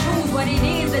gotta choose what it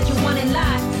is that you want in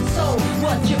life. So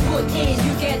what you put in,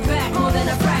 you get back more than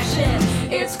a fraction.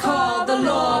 It's called the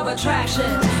law of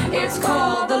attraction. It's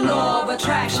called the law of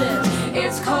attraction.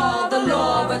 It's called the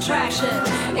law of attraction.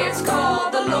 It's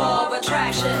called the law of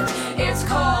attraction. It's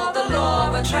called the law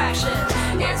of attraction.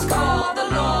 It's called the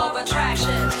law of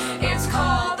attraction. It's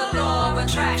called the law of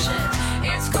attraction.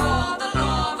 It's called the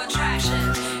law of attraction.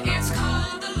 It's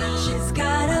called the law. She's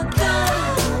got a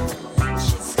gun,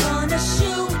 she's gonna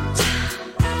shoot.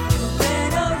 You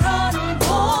better run,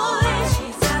 boy,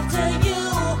 she's after you.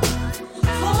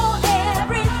 For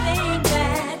everything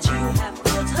that you have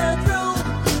put her through,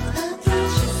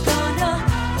 she's gonna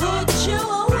put you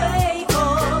away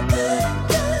for good.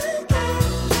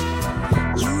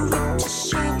 You ripped a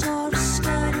shirt or a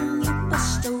skirt and you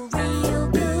bust a real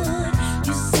good.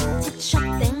 You sit it shut,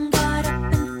 then got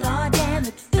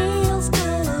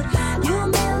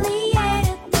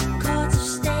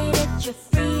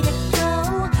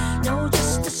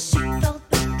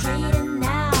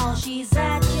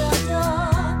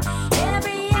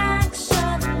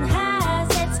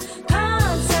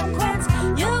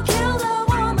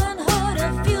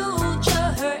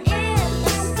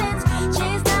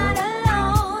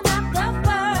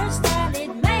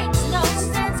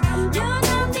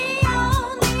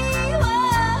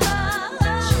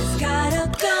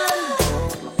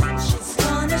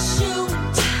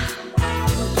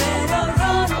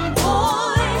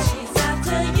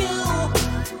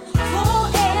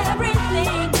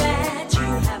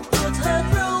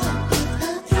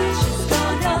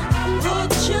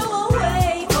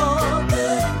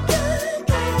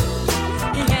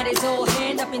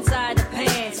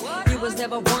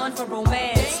ever one for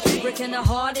romance. Breaking her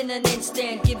heart in an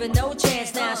instant, giving no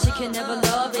chance. Now she can never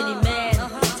love any man.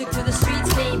 Took to the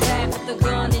streets, came back with a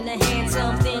gun in her hand.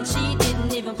 Something she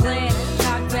didn't even plan.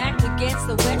 Cocked back against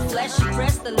the wet flesh. She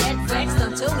pressed the lead vexed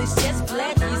until his chest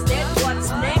bled. He's dead, what's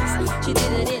next? She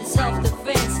did it in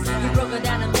self-defense. He broke her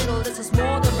down the middle, this is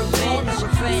more than revenge.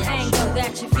 The anger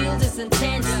that she feels is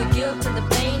intense. The guilt and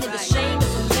the pain and the shame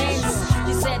is immense.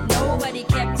 She said nobody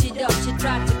kept it up. She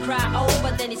tried to cry, oh,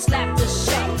 but then he slapped her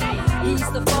shut. He's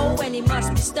the foe and he must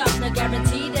be stopped. No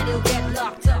guarantee that he'll get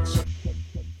locked up.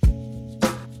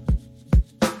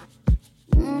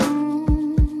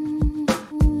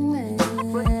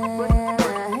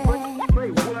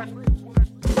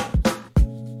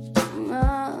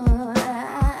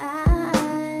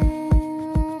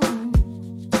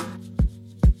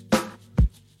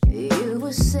 You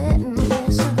were sitting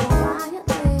there so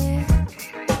quietly,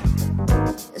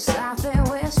 softly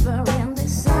whispering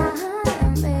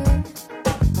beside me.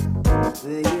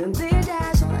 You did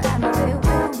as well, I know they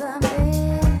will me,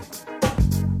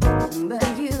 but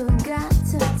you got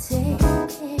to take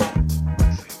it.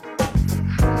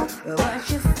 What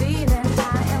you feeling, I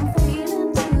am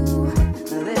feeling too.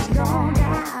 There's no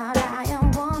doubt I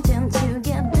am wanting to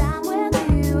get down with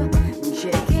you.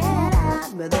 Check it out,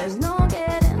 but there's no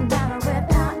getting down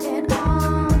without it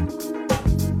all.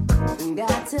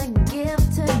 Got to give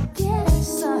to get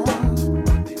some.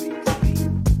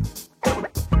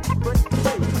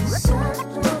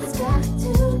 Something's got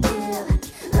to give.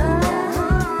 I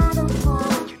don't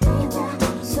want to be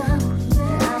that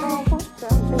something. I don't want to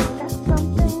be that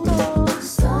something more.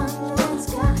 Something's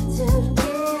got to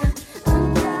give. I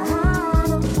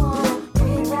don't want to be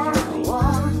that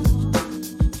one.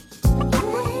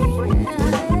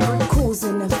 Cause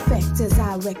and effect as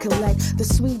I recollect the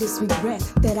sweetest regret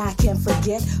that I can't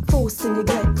forget. Forced to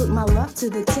neglect, put my love to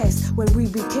the test. When we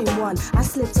became one, I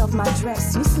slipped off my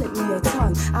dress, you slipped me a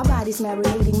tongue. Our bodies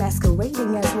marinating,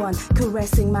 masquerading as one.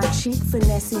 Caressing my cheek,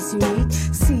 finesse is unique.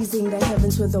 Seizing the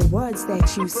heavens with the words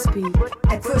that you speak.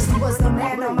 At first he was the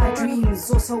man of my dreams,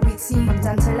 or so it seemed,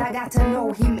 until I got to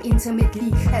know him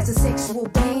intimately. As a sexual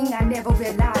being, I never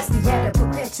realized he had a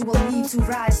perpetual need to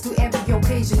rise to every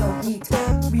occasional heat.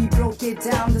 We broke it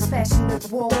down, this passionate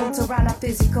war around our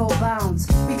physical bounds.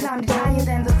 We climbed higher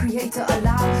than the creator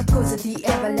allowed, cause of the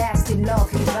everlasting love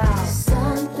he vowed.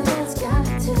 Something's got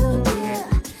to give,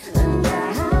 and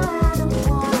I don't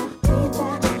want to be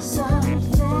that something.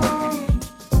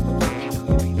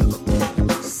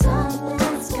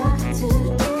 Something's got to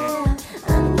give,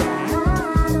 and I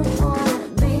don't want to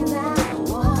be that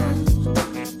one.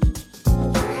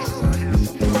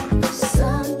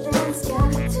 Something's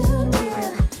got to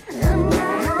give, and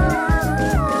I don't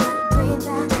want to be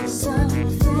that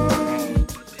something.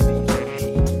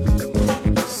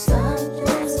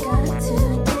 Something's got to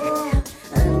give,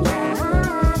 and I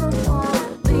don't want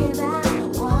to be that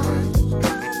one.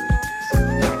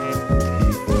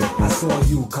 I saw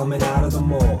you coming out of the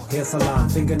mall. Hair salon,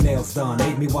 fingernails done.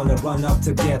 Made me wanna run up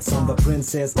to get some. The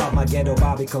princess of my ghetto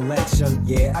Bobby collection.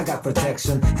 Yeah, I got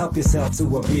protection. Help yourself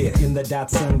to a beer. In the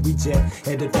Datsun, we jet.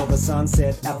 Headed for the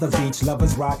sunset. At the beach,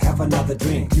 lovers rock. Have another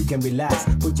drink. You can relax.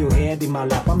 Put your head in my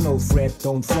lap. I'm no threat.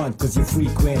 Don't front, cause you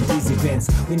frequent these events.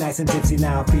 We nice and tipsy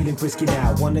now. Feeling frisky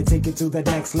now. Wanna take it to the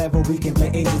next level. We can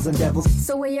play angels and devils.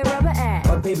 So where your rubber at?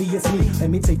 But baby, it's me. Let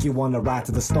me take you on a ride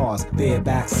to the stars. Bare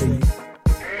backseat.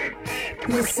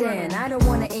 Listen, I don't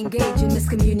wanna engage in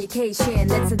miscommunication.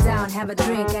 Let's sit down, have a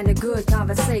drink and a good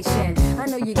conversation. I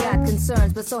know you got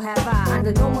concerns, but so have I.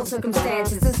 Under normal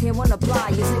circumstances, this here won't apply.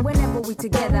 You see, whenever we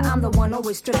together, I'm the one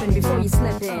always stripping before you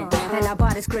slip in. And our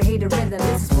bodies create a rhythm,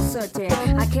 this is for certain.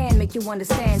 I can make you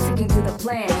understand, sticking to the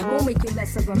plan won't make you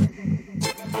less of a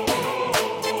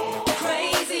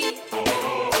Crazy.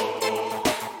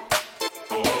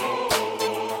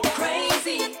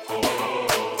 Crazy.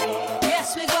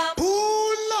 Yes, we got.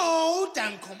 Pull out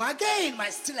and come again, my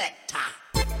selector.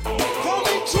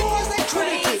 Coming towards the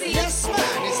trinity. Yes,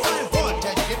 man, it's high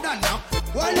voltage. You done now.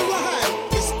 While you were high,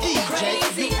 it's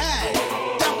EJ. You had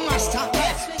that master.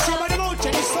 Some of them out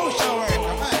in the social work.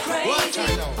 Watch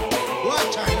I know.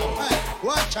 Watch I know.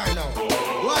 Watch I know.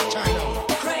 Watch I know.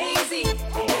 Crazy.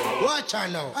 Watch I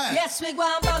know. Yes, we go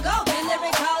and bug out the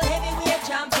lyrical heavyweight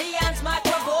champions,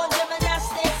 microphone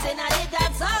gymnastics in a the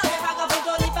dance hall. The rock of it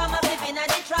only for my flip in a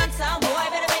the trance sound. Boy,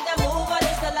 better make them move or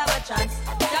they still have a chance.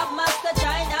 Dub master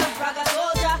China, Praga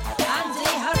soldier, and the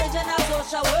original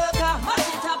social worker. Mash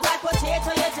it up like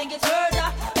potato, you think it's murder.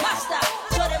 Master,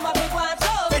 show them what we want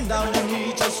to. Bend down the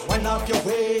knee, just wind up your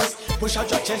waist. Push push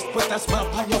out your chest, put a smile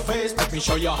on your face. Let me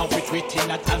show you how we treat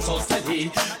in a dance all silly.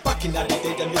 Back in the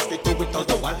day, them used to do it all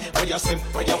the while. Where you swim,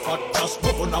 where you fought, just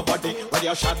move on your body. Where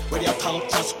you shot, where you talk,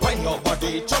 just grind your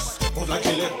body. Just move like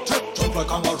electric, jump like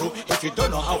kangaroo. If you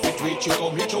don't know how we treat you,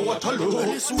 go meet your Waterloo. Well,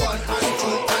 it's 1 and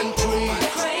 2 and 3.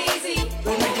 Crazy.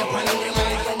 When we get on the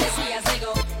mic, When they see us, they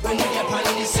go when we get on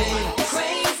the scene.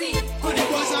 crazy. Put the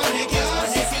boys on the When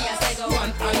girls. they see us, they go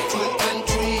 1 and 2 and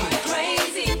 3.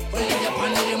 crazy. When we get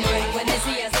on the mic, When they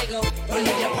see us, they go when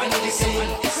we get on the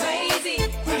scene. crazy.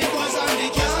 Put the boys on the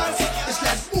girls. It's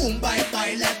like boom, bye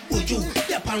bye, like voodoo.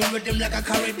 Step on rhythm like a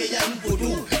Caribbean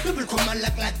voodoo. People come and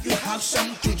look like you have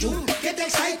some juju. Get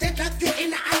excited like you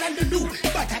in Island to do.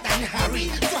 Better than Harry,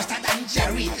 faster than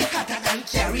Jerry, hotter than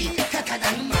Jerry, hotter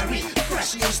than Mary.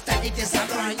 Fresh new style, it is a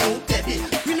brand new baby.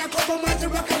 We not come from Master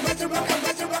Rock and Master Rock and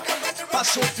Master Rock and Master Rock.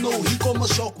 Pas op nou, hier kom een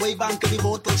shockwave aan. Die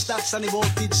wortel staat aan die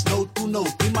voltage note to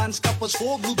note. Die manskap is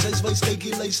volbloed, zij wijs kyk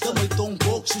die luister. My tong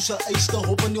bok soos 'n eister,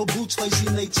 hop in jou boots,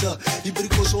 fascinate. Die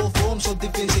brikos of home, so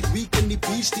defense ik weak in die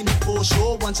beast in die for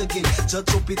show once again.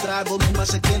 Just op die tribal, me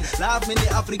mas again. Laat me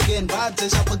die African, bad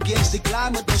is up against the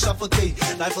climate to suffocate.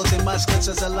 Rifles en muskets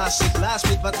as a lassie. Blast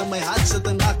met wat in my hand zit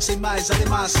en actie, my is al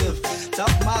massive.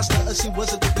 Top master is die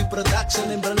wizard op die production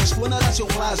en bring skoner as jou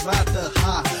glas water.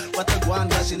 Ha, wat 'n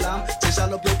guanda silam. Zij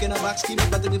zal op jou kunnen bakski met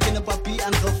wat in die papier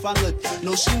aangevangen.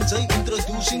 Nou zien zij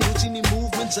introducing, hoe zien die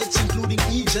movements, it's including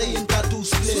EJ en tattoo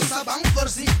split. Susa bang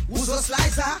versi, uso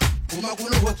slicer. Uma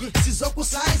kulo hoki, sizoku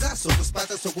slicer. Soku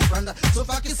spata, soku pranda, so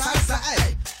fucking salsa,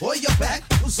 ey. Hold your back,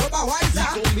 uso ba wiser.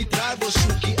 Die kom met tribal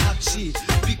zoekie actie.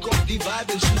 Pick up die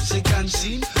vibe en zoet ze kan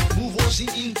zien. Move ons in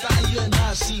entire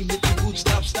nasie. Met die good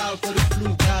stop style voor de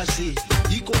vloekazie.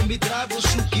 Die kom met tribal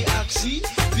zoekie actie.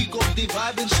 Pick up die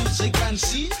vibe en zoet ze kan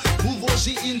zien. Move ons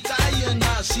in entire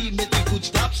nasie. Met die good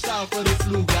stop style voor de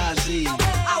vloekazie.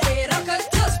 Away rocket,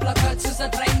 just block it, soos 'n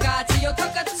trein gaat. Zie jou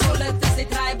tucket, so let us say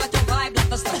try, but your vibe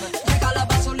laat us stop it. Ek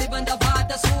alaba so live in the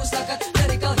water, soos like it.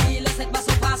 Lyrical healers, het maar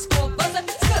so pas kop, was it?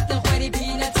 Skut en gooi die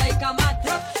bienen, take a mat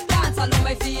drop. Dans al om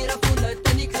my vieren, voel het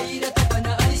in die klieren. Te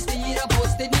binnen in die stieren,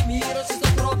 bos dit nie meer, soos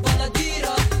 'n krop van 'n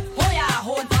dieren. Oh ja,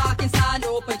 hoon vaak en staan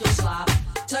op met jou slaap.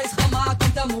 Thuis gemaakt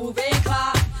om te move en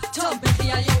klaar. Jump en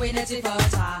gee al jou energy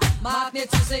verta. Maak net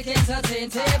soos ek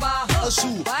entertainbaar.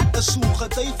 Asoe,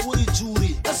 getuig voor die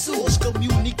jury. Ons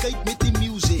communicate met die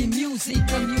music. The music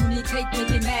communicate with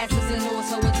the masses and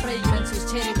also with fragrance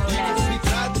whose cherry molasses.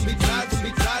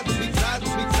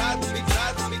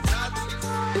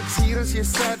 Ik zie hier as jy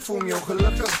sad voel om jou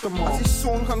gelukkig te maak. As die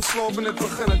son gaan slaap en het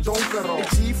begin het donker raak.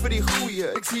 Ek is hier vir die goeie,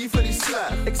 ek is hier vir die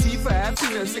sleg. Ek is hier vir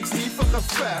happiness, ek is hier vir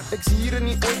geveg. Ek is hier in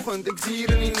die oggend, ek is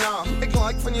hier in die nag. Ek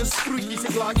like van jou sproetjies,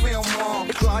 ek like van jou maag.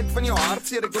 Ek like van jou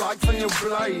hartseer, ek like van jou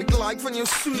bly. Ek like van jou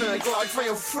soene, ek like van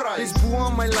jou vry. Jy's bo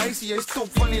aan my lysie, jy's top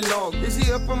van die laag. Jy's die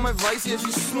hip in my wysie, jy's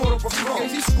die snor op 'n vraag.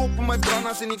 Jy's die skop in my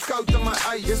brandas en die koud in my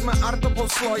eie. Jy's my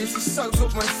aardappelslaai, jy's die sous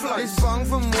op my vleis. Jy's bang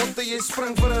vir motte, jy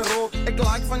spring vir 'n rot. Ek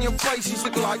like van jou faces,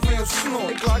 ek like van jou snor.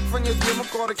 Ek like van jou de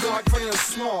mekaar, ek like van jou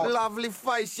smaak. Lovely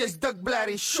face, jy's dik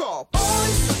blerry sharp.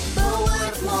 Ons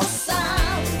behoort mos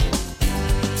saam.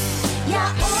 Ja,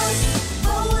 ons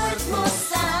behoort mos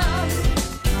saam.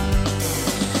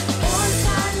 Ons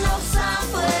gaan nog saam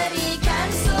vir die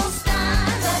kansel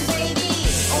staan. Want baby,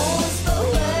 ons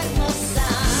behoort mos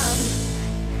saam.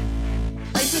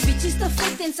 Hy se bietjies te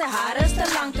vet en sy hare is te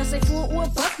lank. As hy voor oor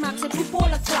buk, maak sy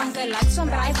poepolle klank. Hy lyk so'n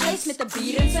raaivleis met 'n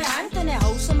bier in sy hand. En hy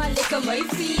hou sommer lekker my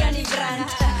vie aan die brand.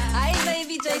 Hi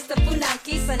baby, jy's te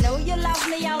punakkies. I know you love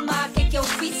me, al maak ek jou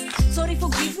vies. Sorry,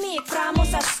 forgive me, ek vra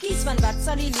mos askies. Want wat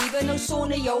sal die liewe nou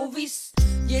sonder jou wies?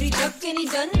 Jy die dik en die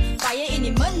dun, baie en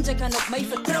die min. Jy kan op my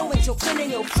vertrou en jou kind en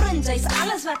jou vriend. Jy's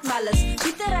alles wat mal is,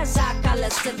 Pieter Azak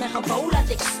alles. Dit my gebou laat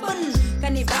ek spin.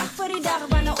 Kan nie wag vir die dag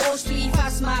wanneer ons twee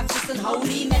vasmaak. Tussen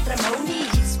holy matrimony.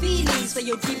 It's feelings vir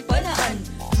jou diep binne-in.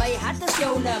 My hart is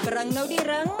joune, bring nou die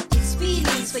ring. It's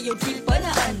feelings vir jou diep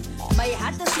binne-in. My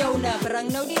hart is joune,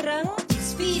 bring nou die ring.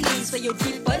 It's feelings vir jou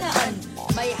diep binne-in.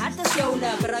 My hart is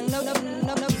joune, bring nou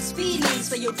it's feelings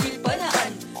vir jou diep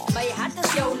binne-in. My hart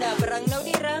is joune, bring nou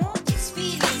die ring. It's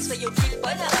feelings vir jou diep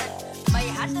binne-in. My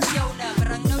hart is joune,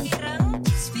 bring nou die ring.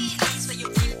 It's feelings vir jou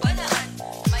diep binne-in.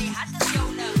 My hart is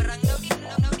joune, bring nou die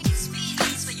it's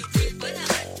feelings vir jou diep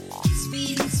binne-in. It's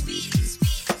feelings.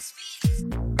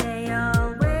 They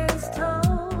always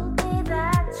told me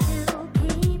that you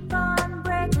keep on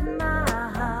breaking my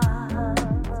heart.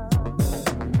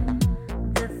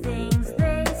 The things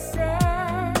they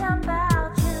said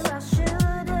about you, I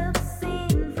should have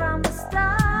seen from the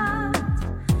start.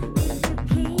 If you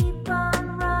keep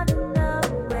on running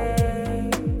away.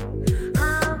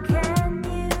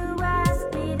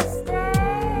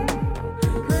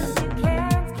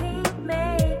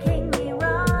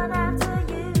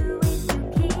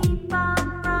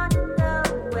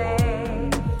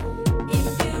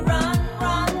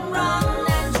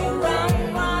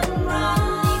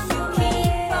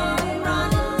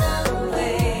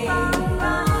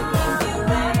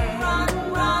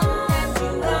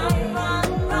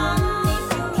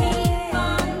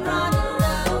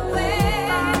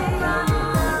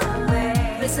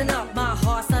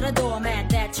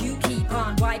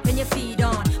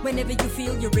 Whenever you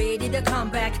feel you're ready to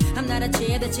come back, I'm not a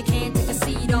chair that you can't take a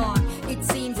seat on. It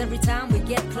seems every time we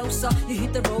get closer, you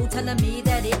hit the road telling me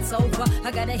that it's over. I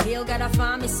gotta heal, gotta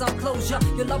find me some closure.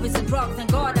 Your love is a drug,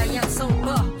 thank God I am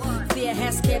sober. Fear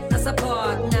has kept us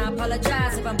apart, and I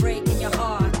apologize if I'm breaking your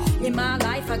heart. In my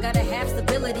life, I gotta have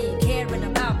stability. Caring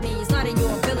about me is not in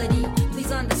your ability.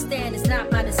 Please understand, it's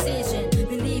not my decision.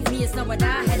 Believe me, it's not what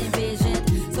I had envisioned.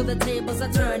 So the tables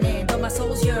are turning, though my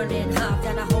soul's yearning. I've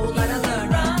got a whole lot of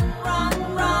learning. Run,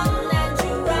 run, and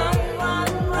you run, run,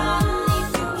 run.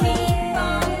 If you keep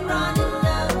on running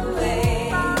away.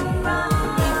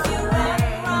 If you run,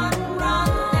 run, run,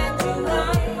 and you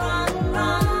run, run,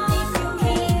 run. If you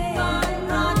keep on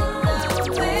running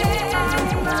away. If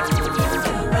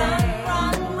you run,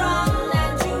 run, run,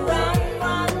 and you run,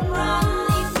 run, run.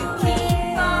 If you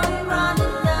keep on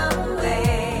running away.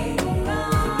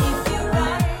 If you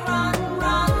run, run,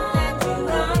 run, and you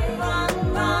run, run,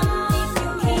 run. If you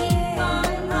keep on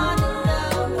running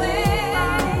away.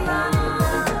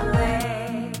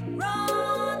 Run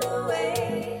away,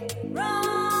 run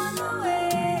away,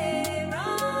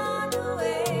 run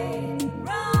away, run away,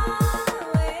 run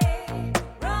away,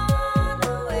 run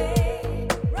away,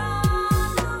 run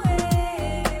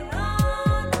away, run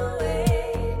away, run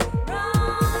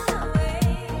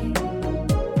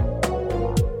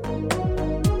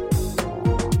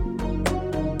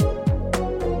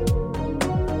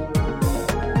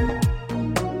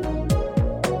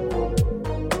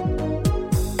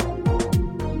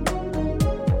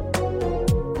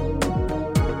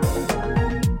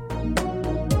away.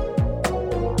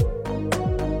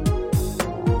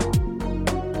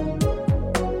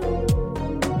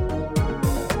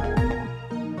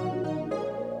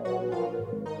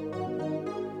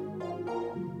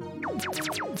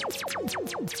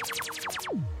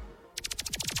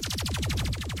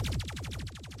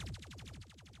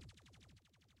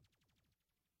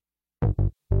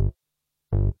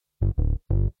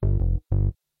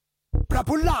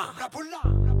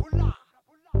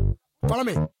 Follow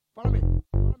me.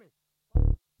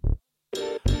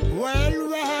 Well,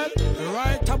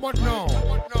 right about now,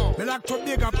 we like to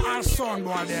big up our son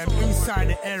boy them inside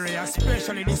the area,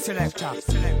 especially the selector.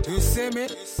 You see me?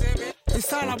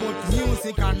 It's all about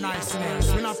music and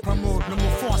niceness. We not promote no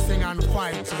more forcing and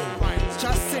fighting.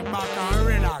 Just sit back and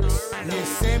relax. You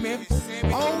see me?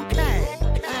 Okay.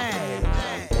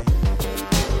 Hey.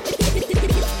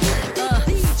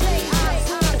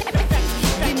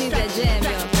 Give me that jam, yo.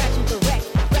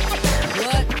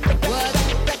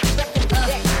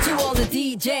 To all the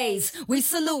DJs, we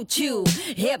salute you.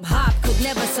 Hip hop could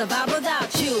never survive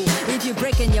without you. If you're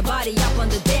breaking your body up on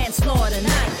the dance floor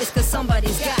tonight, it's cause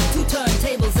somebody's got two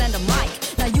turntables and a mic.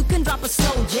 Now you can drop a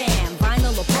slow jam,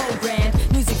 vinyl or program.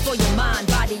 Music for your mind,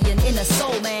 body, and inner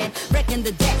soul, man. Wrecking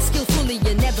the deck skillfully,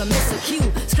 you never miss a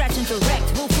cue. Scratch and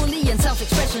correct, willfully, and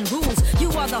self-expression rules. You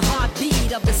are the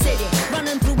heartbeat of the city,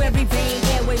 running through every vein,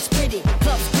 airways pretty,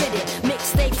 clubs gritty.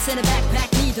 Mixtapes in a backpack,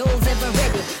 needles ever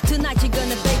ready. Tonight you're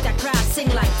gonna make that crowd sing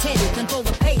like Teddy. Control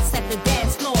the pace at the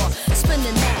dance floor,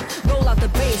 spinning that. Roll out the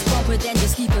bass, bump it, then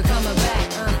just keep it coming back.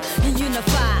 You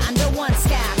unify under one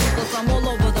sky, people from all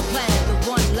over the planet with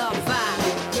one love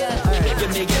vibe. Yeah.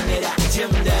 Give me that gym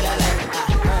that I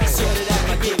like, so that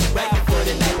I'ma get right for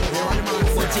the night.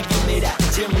 Won't you give me that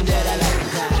gym that I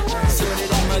like, so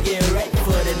that I'ma get right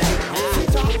for the night.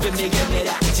 Give me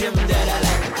that gym that I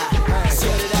like, so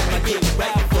that I'ma get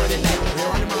right for the night.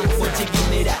 Won't you give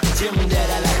me that gym that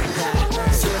I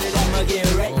like, so that I'ma get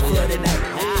right for the night.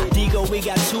 Digo, we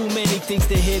got too many things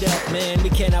to hit up, man. We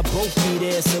cannot both be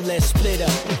there, so let's split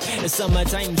up. It's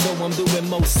summertime, so I'm doing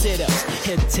most sit-ups.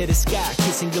 Head to the sky,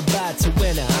 kissing goodbye to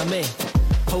winter. I'm in.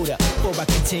 Hold up, before I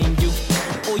continue,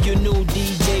 all you new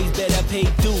DJs better pay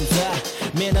dues.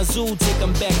 Man, a zoo, take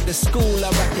them back to school. I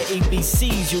rock the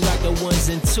ABCs, you rock the ones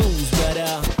and twos. But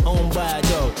on by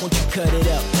though, won't you cut it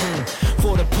up?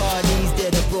 For the parties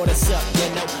that have brought us up, you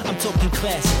know, I'm talking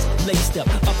classes, laced up,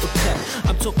 uppercut.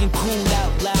 I'm talking cool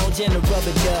out, lounge and a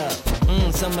rubber dub.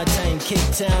 Summertime, Cape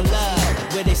Town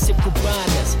love, where they sip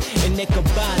Cubanas and their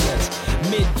cabanas.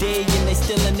 Midday and they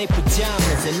still in their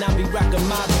pajamas, and I be rocking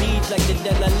my beat like the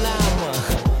Dalai Lama.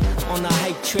 On a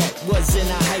hype track, was in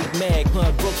a hype mag.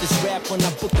 Broke this rap when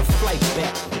I booked a flight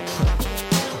back.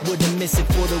 Wouldn't miss it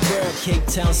for the world. Cape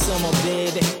Town summer,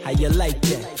 baby. How you like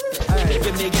that?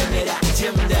 Give me that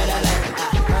gym that I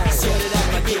like, so that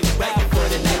I'ma get right for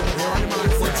the night.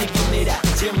 Won't you give me that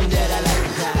gym that I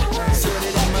like, so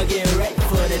that I'ma get right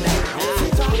for the night.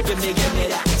 Give me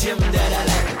that gym that I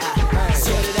like,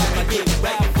 so that I'ma get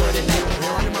right for the night.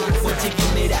 Won't you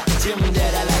give me that gym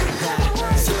that I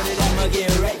like, so that I'ma get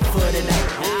right for the night.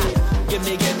 Give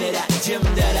me that gym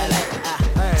that I like.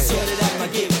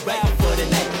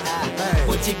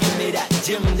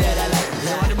 gym that I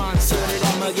like. So that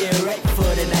I'ma get right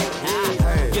for the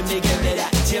night. Give me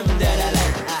that gym that I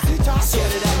like. So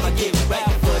that I'ma get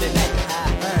right for the night.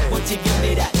 Won't you give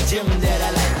me that gym that